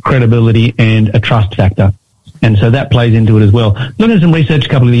credibility and a trust factor, and so that plays into it as well. Looking at some research a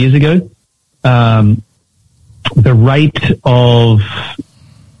couple of years ago, the rate of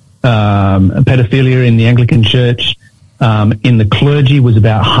pedophilia in the Anglican Church in the clergy was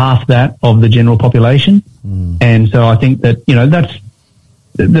about half that of the general population. And so I think that, that's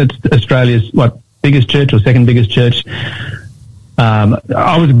Australia's biggest church or second biggest church.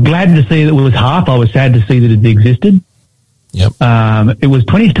 I was glad to see that it was half. I was sad to see that it existed. Yep. It was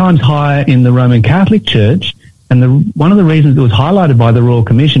 20 times higher in the Roman Catholic Church, and one of the reasons it was highlighted by the Royal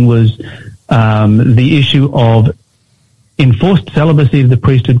Commission was the issue of enforced celibacy of the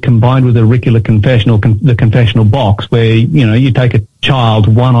priesthood combined with auricular confessional, the confessional box, where, you take a child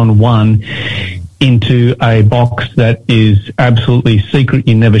one-on-one into a box that is absolutely secret.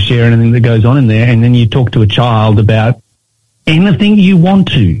 You never share anything that goes on in there, and then you talk to a child about anything you want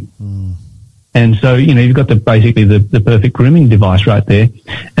to. And so, you've got basically the perfect grooming device right there.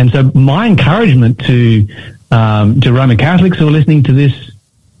 And so my encouragement to Roman Catholics who are listening to this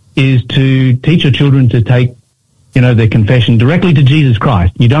is to teach your children to take their confession directly to Jesus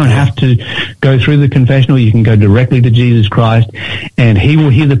Christ. You don't have to go through the confessional. You can go directly to Jesus Christ, and he will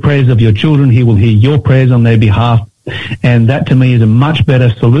hear the prayers of your children. He will hear your prayers on their behalf. And that, to me, is a much better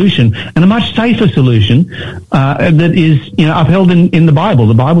solution and a much safer solution that is, upheld in the Bible.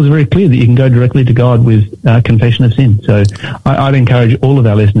 The Bible is very clear that you can go directly to God with confession of sin. So I'd encourage all of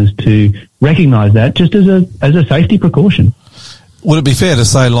our listeners to recognise that just as a safety precaution. Would it be fair to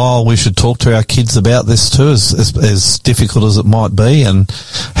say, Lyle, we should talk to our kids about this too, as difficult as it might be, and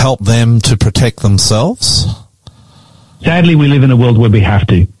help them to protect themselves? Sadly, we live in a world where we have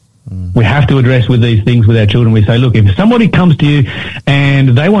to. We have to address with these things with our children. We say, look, if somebody comes to you and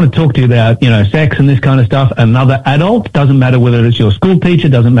they want to talk to you about, sex and this kind of stuff, another adult, doesn't matter whether it's your school teacher,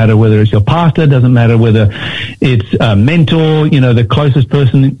 doesn't matter whether it's your pastor, doesn't matter whether it's a mentor, the closest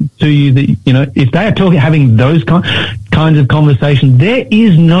person to you that, if they are having those kinds of conversations, there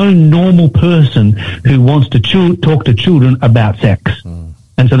is no normal person who wants to talk to children about sex.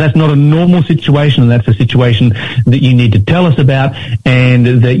 And so that's not a normal situation, and that's a situation that you need to tell us about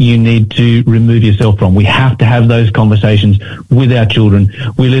and that you need to remove yourself from. We have to have those conversations with our children.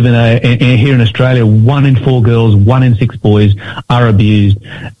 We live here in Australia, 1 in 4 girls, 1 in 6 boys are abused,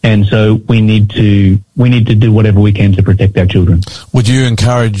 and so we need to do whatever we can to protect our children. Would you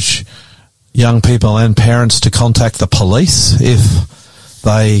encourage young people and parents to contact the police if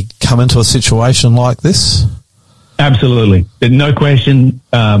they come into a situation like this? Absolutely. No question.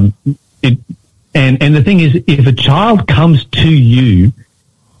 And the thing is, if a child comes to you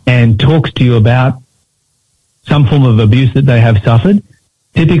and talks to you about some form of abuse that they have suffered,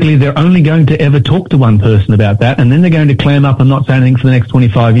 typically they're only going to ever talk to one person about that, and then they're going to clam up and not say anything for the next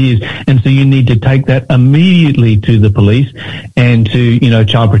 25 years. And so you need to take that immediately to the police and to,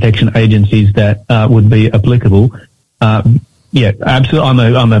 child protection agencies that would be applicable. Yeah,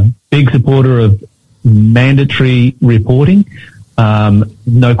 absolutely. I'm a big supporter of mandatory reporting.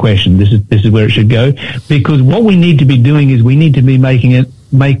 No question. This is where it should go, because what we need to be doing is we need to be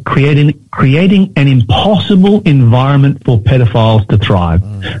creating an impossible environment for pedophiles to thrive.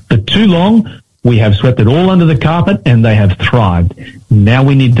 For too long, we have swept it all under the carpet and they have thrived. Now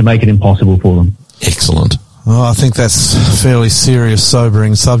we need to make it impossible for them. Excellent. Well, I think that's a fairly serious,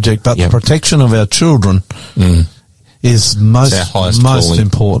 sobering subject, but the protection of our children is most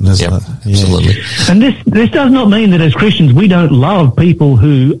important, isn't it? Yeah. Absolutely. And this does not mean that as Christians we don't love people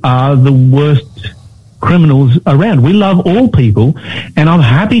who are the worst criminals around. We love all people, and I'm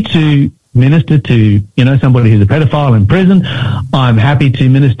happy to minister to, somebody who's a pedophile in prison. I'm happy to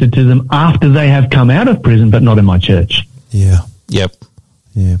minister to them after they have come out of prison, but not in my church. Yeah. Yep.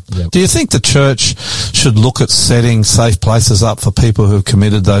 Yeah. Yep. Do you think the church should look at setting safe places up for people who have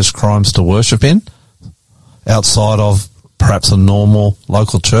committed those crimes to worship in, outside of perhaps a normal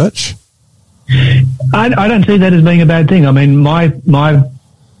local church? I don't see that as being a bad thing. I mean, my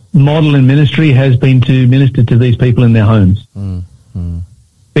model in ministry has been to minister to these people in their homes.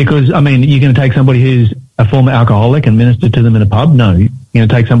 Because, you're going to take somebody who's a former alcoholic and minister to them in a pub? No. You're going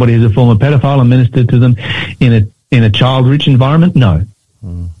to take somebody who's a former pedophile and minister to them in a child-rich environment? No.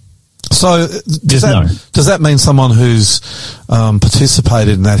 So does that mean someone who's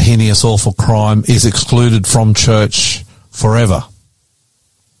participated in that heinous, awful crime is excluded from church forever?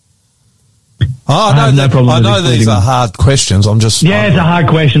 I know these are hard questions. It's a hard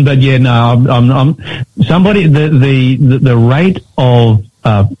question, but I'm somebody. The rate of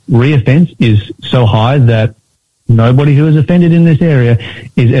reoffence is so high that nobody who is offended in this area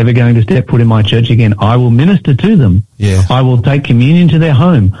is ever going to step foot in my church again. I will minister to them. Yeah. I will take communion to their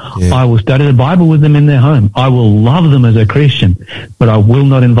home. Yeah. I will study the Bible with them in their home. I will love them as a Christian, but I will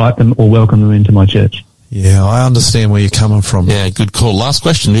not invite them or welcome them into my church. Yeah, I understand where you're coming from. Yeah, good call. Last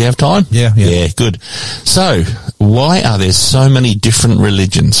question. Do you have time? Yeah. Yeah, good. So, why are there so many different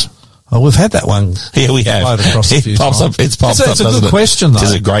religions? Oh, we've had that one. Yeah, we have. It's a good question, though.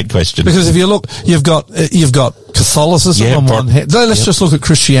 It's a great question. Because if you look, you've got Catholicism on one hand. Let's just look at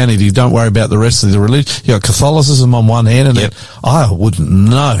Christianity. Don't worry about the rest of the religion. You've got Catholicism on one hand, and then I wouldn't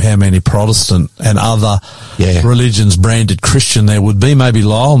know how many Protestant and other religions branded Christian there would be. Maybe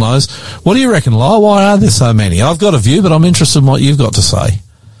Lyle knows. What do you reckon, Lyle? Why are there so many? I've got a view, but I'm interested in what you've got to say.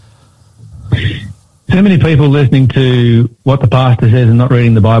 Too many people listening to what the pastor says and not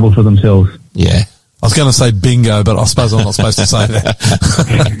reading the Bible for themselves. Yeah. I was going to say bingo, but I suppose I'm not supposed to say that.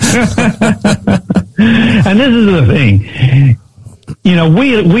 And this is the thing.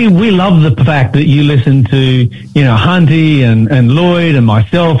 We love the fact that you listen to, Hunty and Lloyd and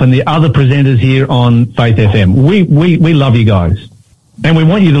myself and the other presenters here on Faith FM. We love you guys. And we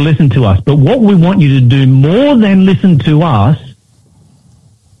want you to listen to us. But what we want you to do more than listen to us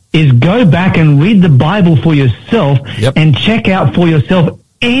is go back and read the Bible for yourself and check out for yourself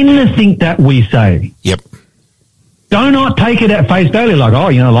anything that we say. Yep. Do not take it at face value like,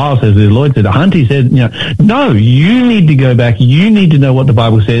 Lyle says this, Lloyd said, Hunty said, No, you need to go back. You need to know what the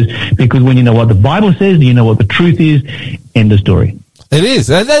Bible says, because when you know what the Bible says, you know what the truth is. End of story. It is.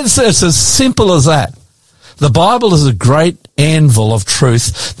 It's as simple as that. The Bible is a great anvil of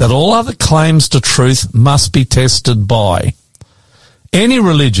truth that all other claims to truth must be tested by. Any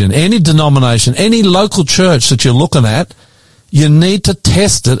religion, any denomination, any local church that you're looking at, you need to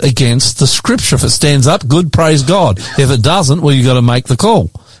test it against the Scripture. If it stands up, good, praise God. If it doesn't, well, you've got to make the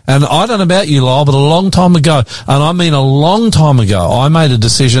call. And I don't know about you, Lyle, but a long time ago, and I mean a long time ago, I made a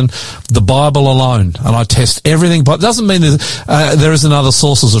decision, the Bible alone, and I test everything. But it doesn't mean there isn't other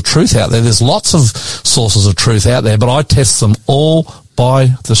sources of truth out there. There's lots of sources of truth out there, but I test them all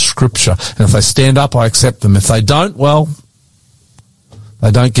by the Scripture. And if they stand up, I accept them. If they don't, well, they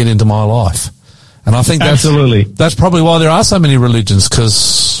don't get into my life. And I think that's probably why there are so many religions,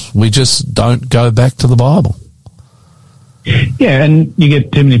 because we just don't go back to the Bible. Yeah, and you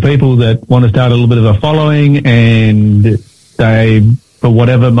get too many people that want to start a little bit of a following, and they, for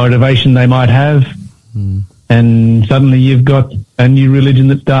whatever motivation they might have, and suddenly you've got a new religion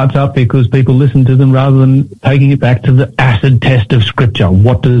that starts up because people listen to them rather than taking it back to the acid test of Scripture.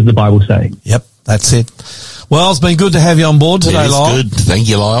 What does the Bible say? Yep, that's it. Well, it's been good to have you on board today, Lyle. Good. Thank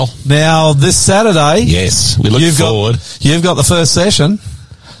you, Lyle. Now, this Saturday... Yes, we look forward. You've got the first session,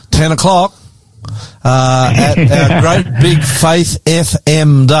 10 o'clock. at our great big Faith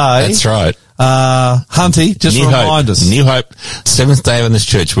FM day. That's right. Hunty, just remind us. New Hope, Seventh Day Adventist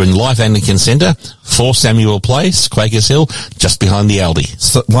Church. We're in Life Anglican Centre, 4 Samuel Place, Quakers Hill, just behind the Aldi.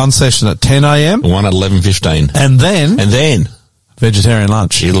 So one session at 10 a.m. One at 11:15. And then vegetarian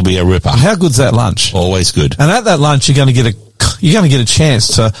lunch. It'll be a ripper. How good's that lunch? Always good. And at that lunch, you're going to get a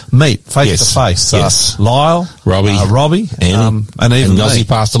chance to meet face to face. Yes. Lyle, Robbie, and even Aussie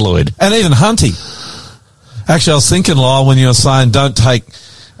Pastor Lloyd, and even Hunty. Actually, I was thinking, Lyle, when you were saying don't take.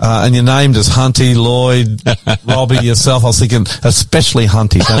 And you're named as Hunty, Lloyd, Robbie, yourself. I was thinking, especially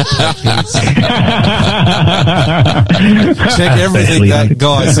Hunty. Don't check everything that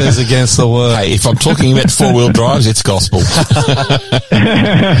guy says against the word. Hey, if I'm talking about 4-wheel drives, it's gospel.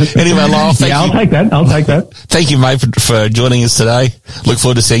 Anyway, Lyle, thank you. I'll take that. Thank you, mate, for joining us today. Look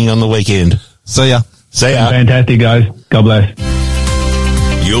forward to seeing you on the weekend. See ya. Fantastic, guys. God bless.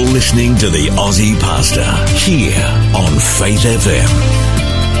 You're listening to the Aussie Pastor here on Faith FM.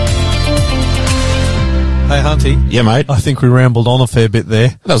 Hey, Hunty. Yeah, mate. I think we rambled on a fair bit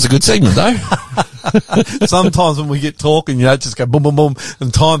there. That was a good segment, though. Sometimes when we get talking, just go boom, boom, boom,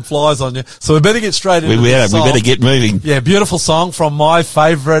 and time flies on you. So we better get straight into the song. We better get moving. Yeah, beautiful song from my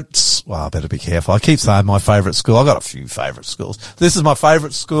favourite. Well, I better be careful. I keep saying my favourite school. I've got a few favourite schools. This is my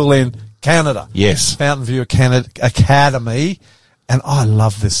favourite school in Canada. Yes. Fountain View Academy. And I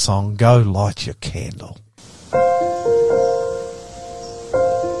love this song, Go Light Your Candle.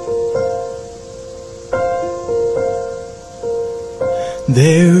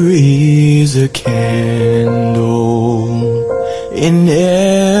 There is a candle in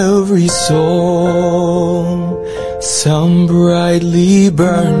every soul, some brightly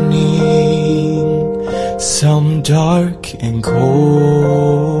burning, some dark and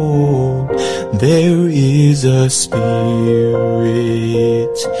cold. There is a spirit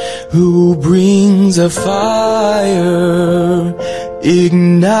who brings a fire,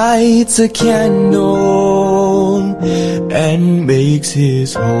 ignites a candle, and makes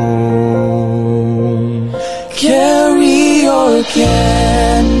his home. Carry your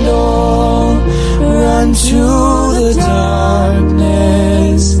candle, run to the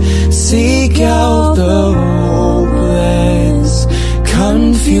darkness, seek out the hopeless,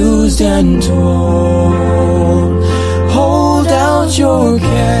 confused and torn. Hold out your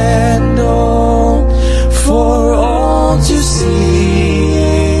candle for all to see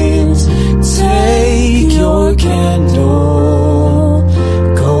it. Take your candle,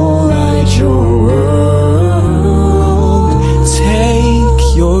 go light your world.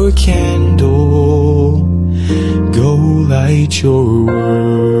 Take your candle, go light your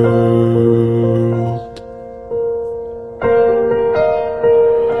world.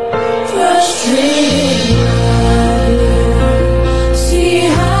 Frustrated life, see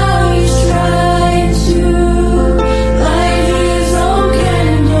how he's tried to light his own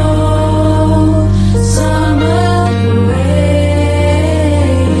candle some other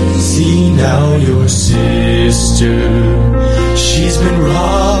way. See now your sister, she's been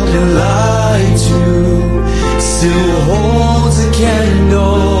robbed and lied to, still holds a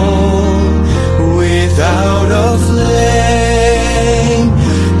candle without a flame.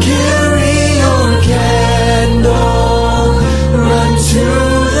 Carry your candle, run to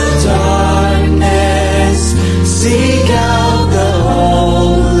the darkness, seek out the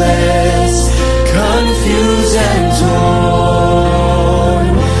hopeless, confused and torn.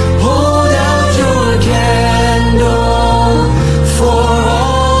 Hold out your candle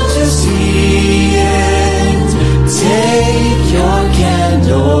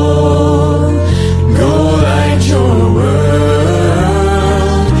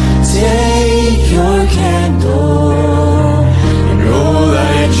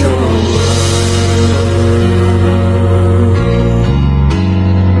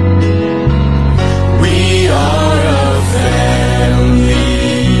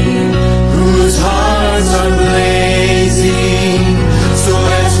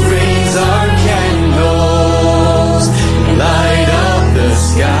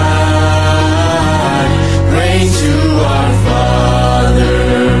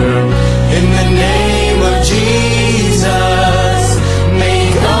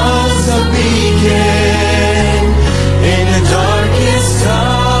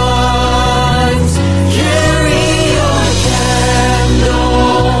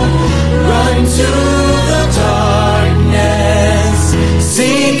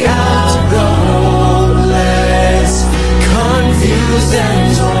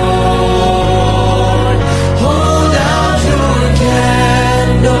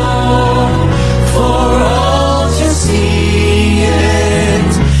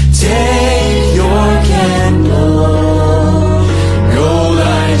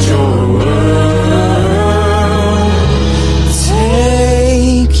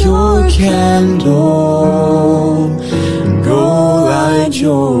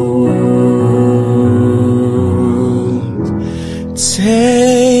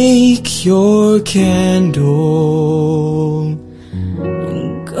Take your candle,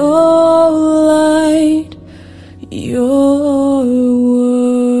 go light your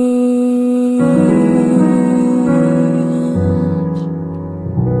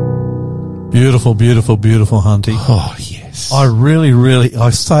world. Beautiful, beautiful, beautiful, Hunty. Oh, yes. I I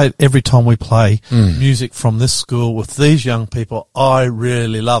say it every time we play music from this school with these young people. I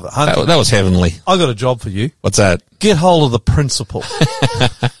really love it. Hunty, That was heavenly. I got a job for you. What's that? Get hold of the principal,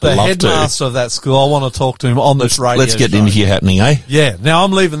 the headmaster of that school. I want to talk to him on this radio Let's get show. the interview happening, eh? Yeah. Now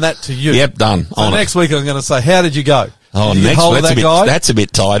I'm leaving that to you. Yep, done. So next week I'm going to say, how did you go? Oh, Did you get next hold week, of that guy? that's a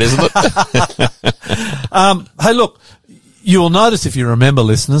bit tight, isn't it? Hey, look, you'll notice if you remember,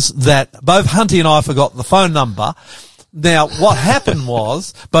 listeners, that both Hunty and I forgot the phone number. Now, what happened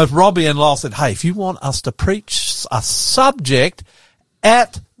was both Robbie and Lyle said, hey, if you want us to preach a subject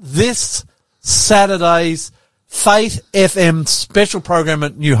at this Saturday's Faith FM special program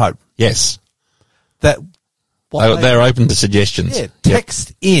at New Hope. Yes. They're open to suggestions. Yeah,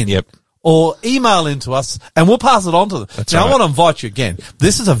 text in. Yep. Or email into us, and we'll pass it on to them. That's now, right. I want to invite you again.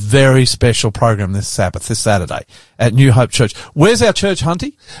 This is a very special program this Sabbath, this Saturday, at New Hope Church. Where's our church,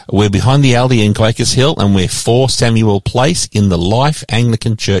 Hunty? We're behind the Aldi in Quakers Hill, and we're 4 Samuel Place in the Life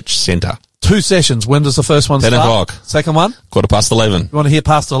Anglican Church Centre. 2 sessions. When does the first one 10 start? o'clock. Second one? 11:15. You want to hear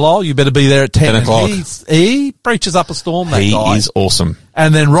Pastor Lyle? You better be there at 10. 10 o'clock. He preaches up a storm, that He guy. is awesome.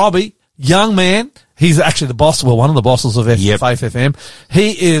 And then Robbie, young man, he's actually the boss, well, one of the bosses of Yep. Faith FM.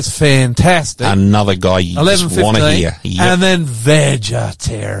 He is fantastic. Another guy you just want to 11:15, hear. Yep. and then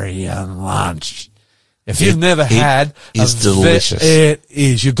vegetarian lunch. If you've never had, is delicious. It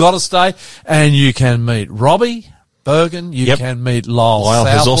is. You've got to stay, and you can meet Robbie Bergen. You Yep. can meet Lyle. Lyle,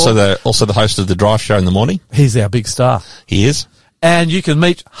 who's Southwell. also the host of the Drive Show in the morning. He's our big star. He is. And you can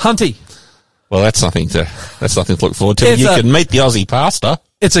meet Hunty. Well, that's something to look forward to. It's You can meet the Aussie pastor.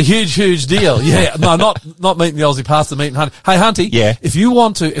 It's a huge, huge deal. Yeah. No, not meeting the Aussie pastor, meeting Hunty. Hey, Hunty. Yeah.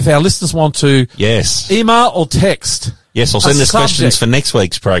 If our listeners want to Yes. email or text. Yes, I'll send a us questions subject. for next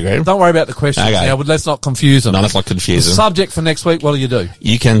week's program. Don't worry about the questions Okay. now, but let's not confuse them. No, let's not confuse The them. subject for next week, what do?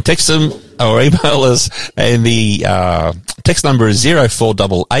 You can text them or email us, and the text number is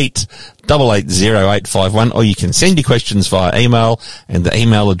 0488 880851, or you can send your questions via email, and the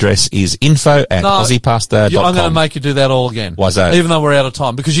email address is info@aussiepastor.com. I'm going to make you do that all again. Why's that? Even though we're out of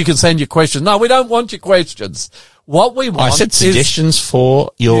time, because you can send your questions. No, we don't want your questions. What we want I said suggestions for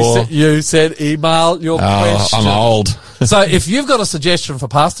is, your... you said email your question. I'm old. So if you've got a suggestion for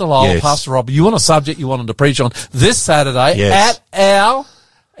Pastor Lyle, Yes. Pastor Robbie, you want a subject you want him to preach on this Saturday Yes.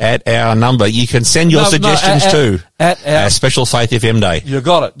 At our number, you can send your suggestions too. At our Special Faith FM Day. You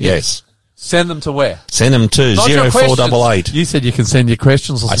got it. Yes. Send them to where? Send them to Not your 0488. questions. You said you can send your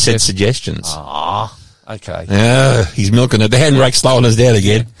questions. Or I said suggestions. Okay. He's milking it. The handbrake's slowing us down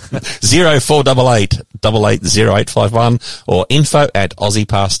again. 0488 880851 or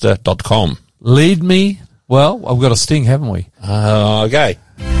info@aussiepastor.com. Lead me. Well, I've got a sting, haven't we? Okay.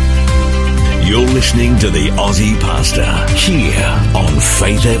 You're listening to the Aussie Pastor here on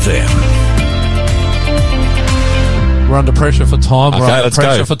Faith FM. We're under pressure for time. We're Okay, under let's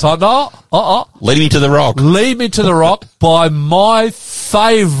pressure go. for time. No. Lead me to the rock. Lead Me to the Rock by my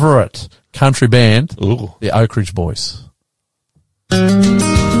favourite country band, Ooh. the Oak Ridge Boys.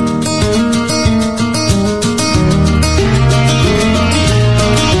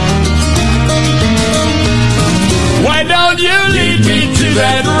 why don't you lead me to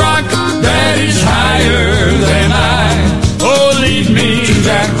that rock that is higher than I? Oh, lead me to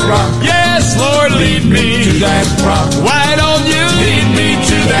that rock. Yes, Lord, lead me to that rock. Why don't you lead me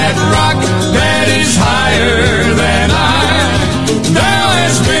to that rock that is higher than I? Thou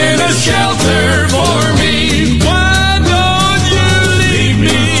hast been a shelter for me. Why don't you lead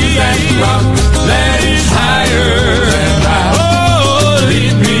me to that rock that is higher than I? Oh,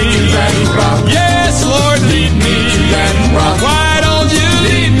 lead me to that rock. Yes, Lord, lead me to that rock. Why don't you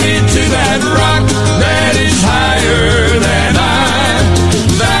lead me to that rock that is higher than I?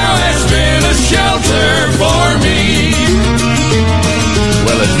 Thou hast been a shelter for me.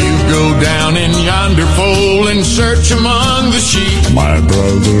 Well, if you go down in yonder fold and search among the sheep, My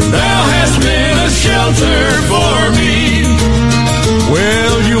brother, thou hast been a shelter for me.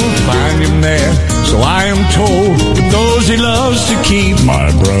 Well, you'll find him there, so I am told, with those he loves to keep. my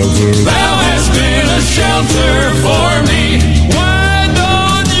brother, Thou hast been a shelter for me. Why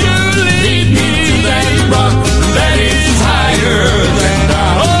don't you lead me to that rock that is higher than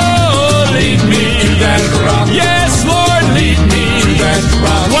I? Oh, lead me to that rock. Yes, Lord, lead me to that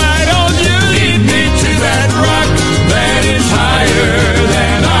rock. Why don't you lead me to that rock that is higher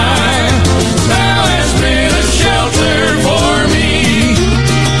than I? Thou hast been a shelter for me.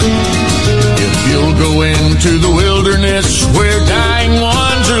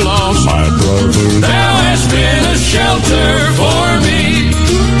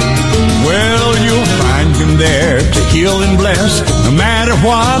 matter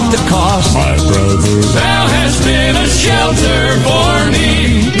what the cost. My brother, Thou hast been a shelter for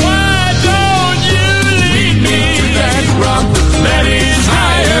me. Why don't you lead me to that rock that is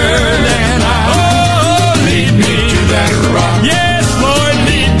higher than I? Oh, lead me to that rock. Yes, Lord,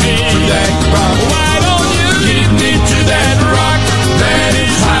 lead me to that rock. Why don't you lead me to that rock that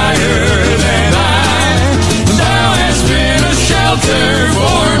is higher than I? Thou hast been a shelter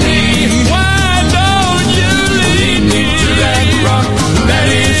for me. Why don't you lead me to that rock that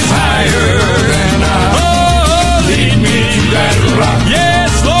is higher than I? Oh, lead me to that rock. Yes,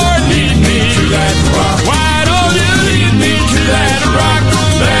 Lord, lead me to that rock. Why don't you lead me to that rock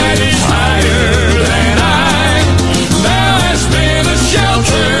that is higher than I? Thou hast been a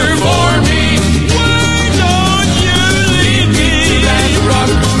shelter for me. Why don't you lead me to that rock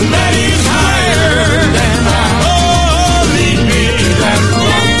that is higher than I? Oh, lead me to that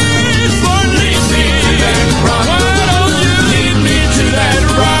rock. Yes, Lord, lead me to that rock. Why don't you lead me to that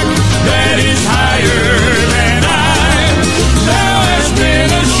rock that is higher than I? Thou hast been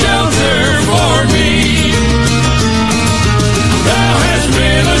a shelter for me. Thou hast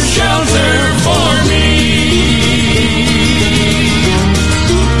been a shelter for me.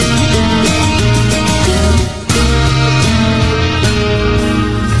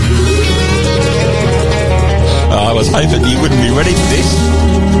 I was hoping you wouldn't be ready for this.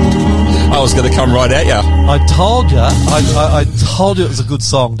 I was going to come right at you. I told you. I told you it was a good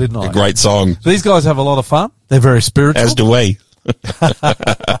song, didn't I? A great song. These guys have a lot of fun. They're very spiritual. As do we.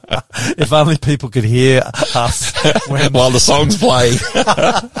 If only people could hear us when While the songs play.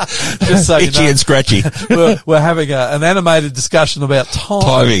 just so you Itchy know, and scratchy. we're having an animated discussion about time.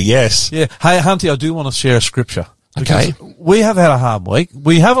 Timing, yes. Yeah. Hey, Hunty, I do want to share a scripture. Okay. Because we have had a hard week.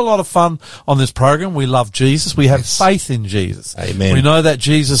 We have a lot of fun on this program. We love Jesus. We have faith in Jesus. Amen. We know that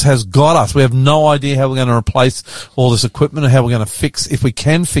Jesus has got us. We have no idea how we're going to replace all this equipment and how we're going to fix, if we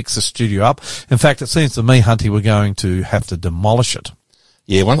can fix the studio up. In fact, it seems to me, Hunty, we're going to have to demolish it.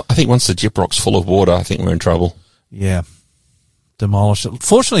 Yeah, I think once the Gyprock's full of water, I think we're in trouble. Yeah. Demolish it.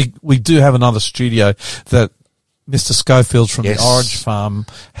 Fortunately, we do have another studio that Mr. Schofield from Yes. the Orange Farm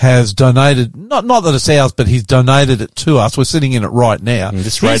has donated, not that it's ours, but he's donated it to us. We're sitting in it right now.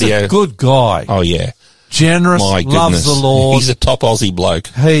 This He's radio- a good guy. Oh, yeah. Generous, My loves goodness. the Lord. He's a top Aussie bloke.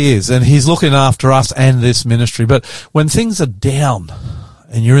 He is, and he's looking after us and this ministry. But when things are down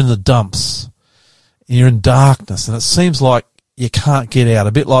and you're in the dumps and you're in darkness and it seems like you can't get out,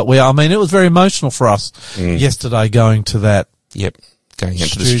 a bit like we are. I mean, it was very emotional for us yesterday going to that Yep. Going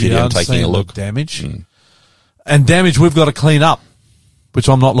into the studio and taking seeing a look. the damage. And damage we've got to clean up, which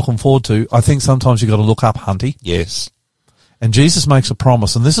I'm not looking forward to. I think sometimes you've got to look up, Hunty. Yes. And Jesus makes a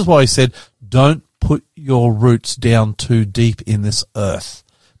promise, and this is why he said, don't put your roots down too deep in this earth.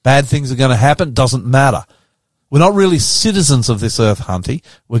 Bad things are going to happen, doesn't matter. We're not really citizens of this earth, Hunty.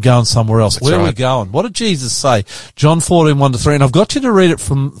 We're going somewhere else. That's Where are we right. going? What did Jesus say? John 14:1-3, and I've got you to read it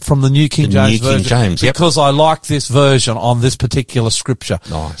from the New King The James New King version James, yep. because I like this version on this particular scripture.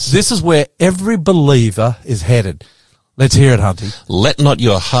 Nice. This is where every believer is headed. Let's hear it, Hunty. Let not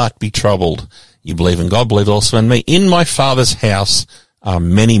your heart be troubled. You believe in God, believe also in me. In my Father's house are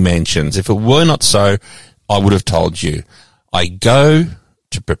many mansions. If it were not so, I would have told you. I go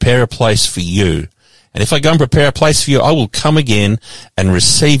to prepare a place for you. And if I go and prepare a place for you, I will come again and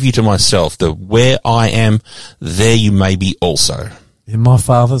receive you to myself, that where I am, there you may be also. In my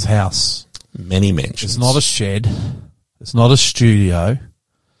Father's house. Many mansions. It's not a shed. It's not a studio.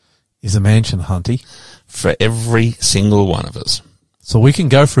 It's a mansion, Hunty. For every single one of us. So we can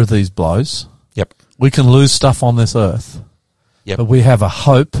go through these blows. Yep. We can lose stuff on this earth. Yep. But we have a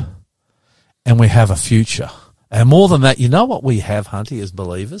hope and we have a future. And more than that, you know what we have, Hunty, as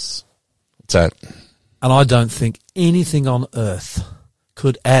believers? What's that? And I don't think anything on earth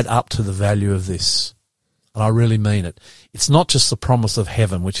could add up to the value of this. And I really mean it. It's not just the promise of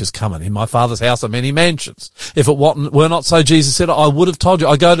heaven, which is coming. In my Father's house are many mansions. If it were not so, Jesus said, I would have told you,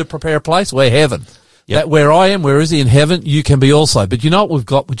 I go to prepare a place where heaven. Yep. That where I am, where is he? In heaven, you can be also. But you know what we've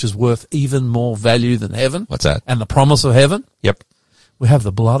got, which is worth even more value than heaven? What's that? And the promise of heaven? Yep. We have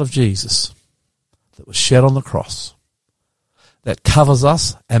the blood of Jesus that was shed on the cross that covers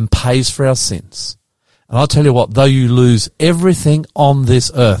us and pays for our sins. And I'll tell you what, though you lose everything on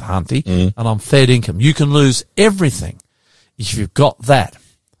this earth, Hunty, and on fair income, you can lose everything. If you've got that,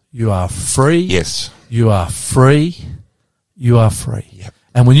 you are free. Yes. You are free. You are free. Yep.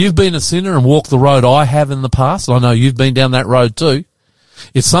 And when you've been a sinner and walked the road I have in the past, I know you've been down that road too,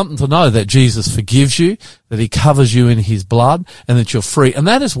 it's something to know that Jesus forgives you, that he covers you in his blood, and that you're free. And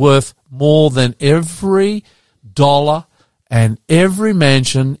that is worth more than every dollar and every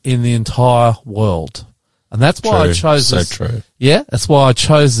mansion in the entire world. And that's why I chose this. So true. Yeah, that's why I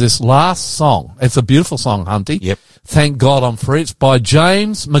chose this last song. It's a beautiful song, Hunty. Yep. Thank God I'm Free. It's by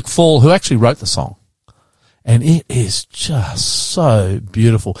James McFall, who actually wrote the song. And it is just so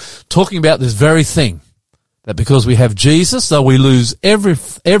beautiful. Talking about this very thing, that because we have Jesus, though we lose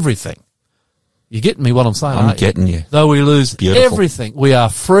everything. You getting me what I'm saying? I'm getting you. Though we lose Beautiful. everything, we are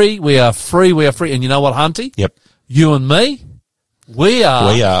free, we are free, we are free. And you know what, Hunty? Yep. You and me, we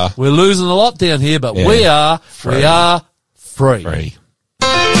are. We're losing a lot down here, but we are free. Free.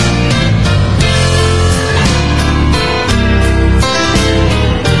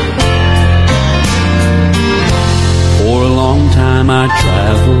 For a long time I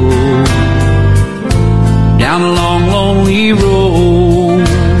traveled down a long, lonely road.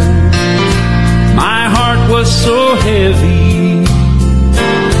 My heart was so heavy,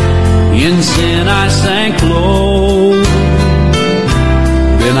 in sin I sank low.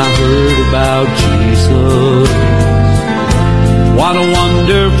 Then I heard about Jesus, what a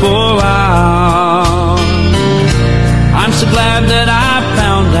wonderful hour. I'm so glad that I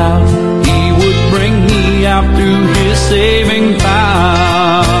found out He would bring me out through His saving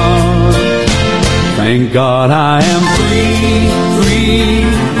power. Thank God I am free, free,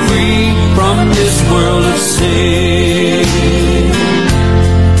 free from this world of sin.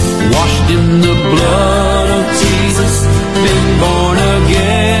 Washed in the blood of Jesus, been born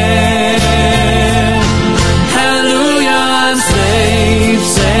again. Hallelujah, I'm saved,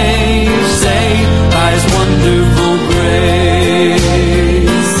 saved, saved by His wonderful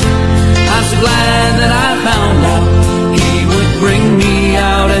grace. I'm so glad that I found out He would bring me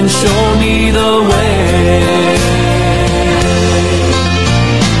out and show me the way.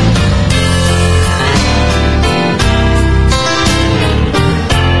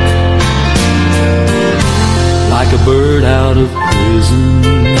 Like a bird out of prison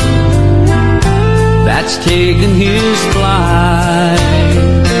that's taken his flight,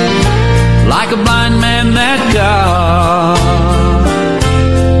 like a blind man that God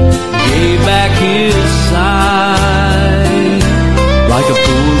gave back his sight, like a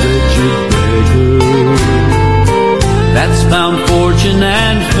poor wretched beggar that's found fortune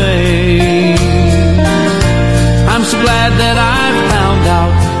and fame. I'm so glad that I found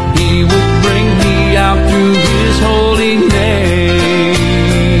out He would bring me out through His holy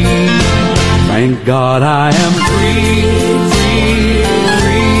name. Thank God I am free, free,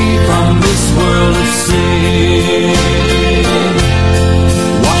 free from this world of sin.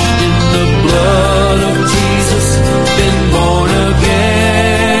 Washed in the blood of Jesus, been born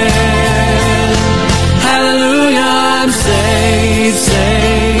again. Hallelujah, I'm saved,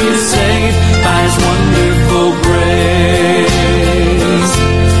 saved, saved by His wonderful grace.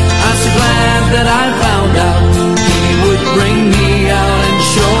 I'm so glad that I found out He would bring me out and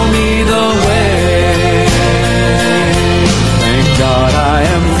show me the way. Thank God I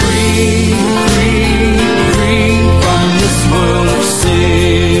am free, free, free from this world of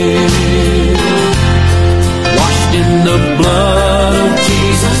sin. Washed in the blood of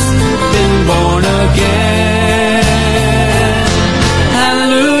Jesus, been born again.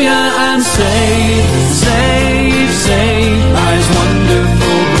 Hallelujah, I'm saved, saved, saved by His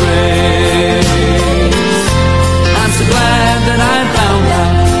wonderful grace. I'm so glad that I found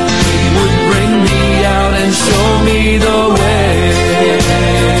out He would bring me out and show me the way.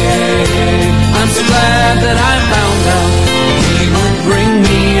 I'm so glad that I found out He would bring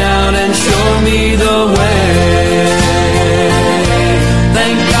me out and show me the way.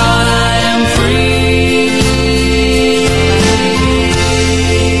 Thank God I am free.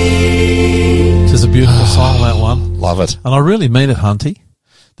 It's a beautiful song, that one. Love it. And I really mean it, Hunty.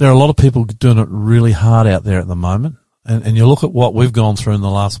 There are a lot of people doing it really hard out there at the moment. And you look at what we've gone through in the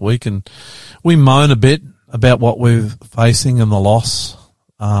last week, and we moan a bit about what we're facing and the loss,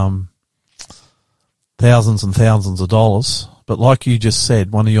 thousands and thousands of dollars. But like you just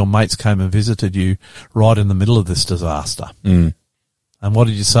said, one of your mates came and visited you right in the middle of this disaster. Mm. And what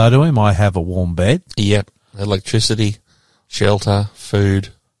did you say to him? I have a warm bed. Yep. Electricity, shelter, food.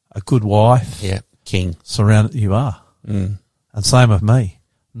 A good wife. Yeah. King. Surrounded, you are. Mm. And same with me.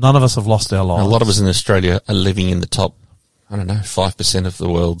 None of us have lost our lives. A lot of us in Australia are living in the top, 5% of the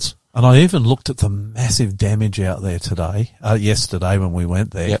world's. And I even looked at the massive damage out there yesterday when we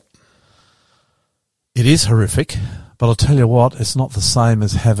went there. Yep. It is horrific, but I'll tell you what, it's not the same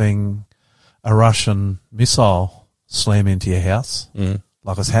as having a Russian missile slam into your house,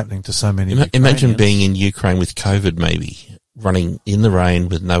 like it's happening to so many Ukrainians. Imagine being in Ukraine with COVID, maybe, running in the rain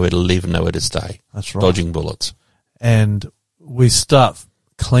with nowhere to live and nowhere to stay. That's right. Dodging bullets. And we start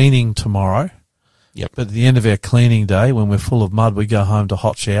cleaning tomorrow. Yep. But at the end of our cleaning day, when we're full of mud, we go home to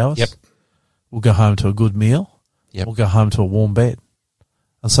hot showers. Yep. we'll go home to a good meal. Yep. We'll go home to a warm bed.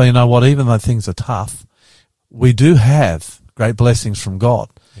 And so, you know what, even though things are tough, we do have great blessings from God.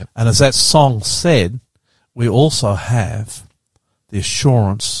 Yep. And as that song said, we also have the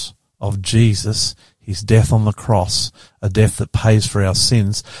assurance of Jesus, his death on the cross, a death that pays for our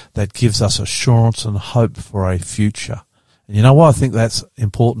sins, that gives us assurance and hope for a future. And you know why I think that's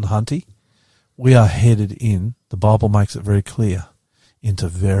important, Hunty? We are headed in, the Bible makes it very clear, into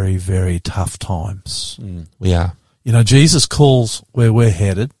very, very tough times. We are. You know, Jesus calls where we're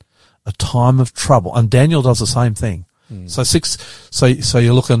headed a time of trouble. And Daniel does the same thing. So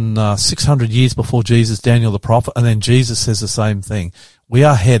you're looking 600 years before Jesus, Daniel the prophet, and then Jesus says the same thing. We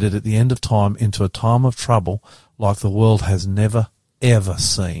are headed at the end of time into a time of trouble like the world has never, ever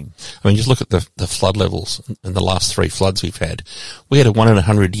seen. I mean, just look at the flood levels in the last 3 floods we've had. We had a 1 in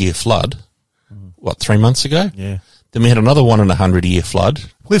 100 year flood, 3 months ago? Yeah. Then we had another 1 in 100 year flood.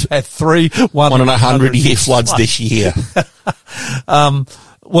 We've had 3 1 in 100 year floods this year.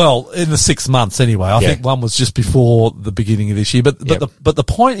 Well, in the 6 months anyway. I think one was just before the beginning of this year. But the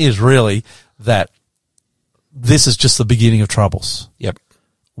point is really that this is just the beginning of troubles. Yep.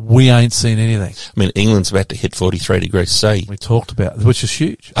 We ain't seen anything. I mean, England's about to hit 43 degrees C. We talked about, which is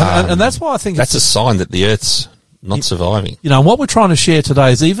huge. And that's why I think that's a sign that the Earth's not surviving. You know, and what we're trying to share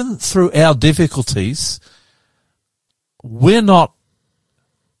today is even through our difficulties, we're not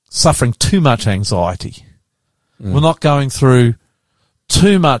suffering too much anxiety. We're not going through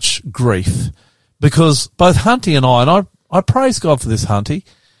too much grief, because both Hunty and I praise God for this, Hunty,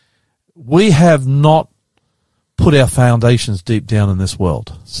 we have not put our foundations deep down in this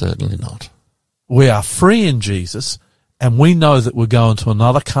world. Certainly not. We are free in Jesus, and we know that we're going to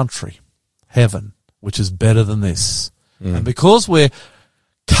another country, heaven, which is better than this. And because we're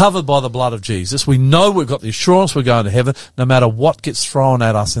covered by the blood of Jesus, we know we've got the assurance we're going to heaven. No matter what gets thrown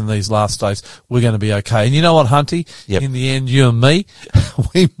at us in these last days, we're going to be okay. And you know what, Hunty? Yep. In the end, you and me,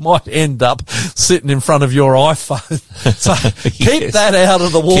 we might end up sitting in front of your iPhone. So keep that out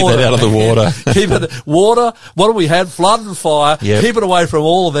of the water. Keep that out of the water. Keep it water. What have we had? Flood and fire. Yep. Keep it away from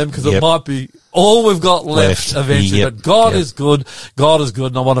all of them, because it might be all we've got left eventually. But God is good. God is good.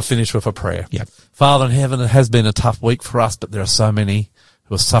 And I want to finish with a prayer. Yep. Father in heaven, it has been a tough week for us, but there are so many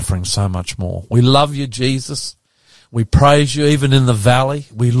who are suffering so much more. We love you, Jesus. We praise you even in the valley.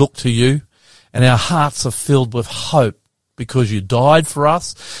 We look to you, and our hearts are filled with hope because you died for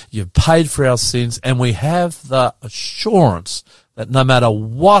us, you've paid for our sins, and we have the assurance that no matter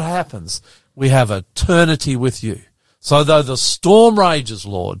what happens, we have eternity with you. So though the storm rages,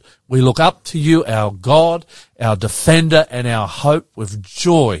 Lord, we look up to you, our God, our defender, and our hope with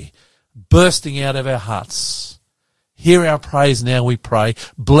joy bursting out of our hearts. Hear our praise now, we pray.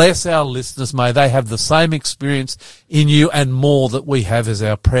 Bless our listeners. May they have the same experience in you and more that we have, as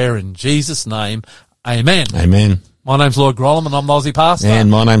our prayer in Jesus' name. Amen. Amen. My name's Lloyd Grollum, and I'm the Aussie Pastor. And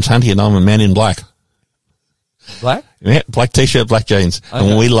my name's Hunty, and I'm a man in black. Black? Yeah, black T-shirt, black jeans. Okay.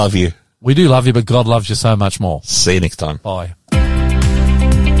 And we love you. We do love you, but God loves you so much more. See you next time. Bye.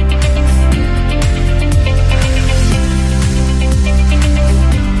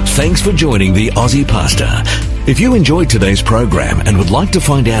 Thanks for joining the Aussie Pastor. If you enjoyed today's program and would like to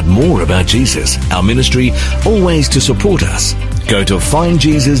find out more about Jesus, our ministry, or ways to support us, go to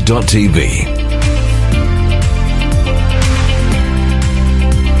findjesus.tv.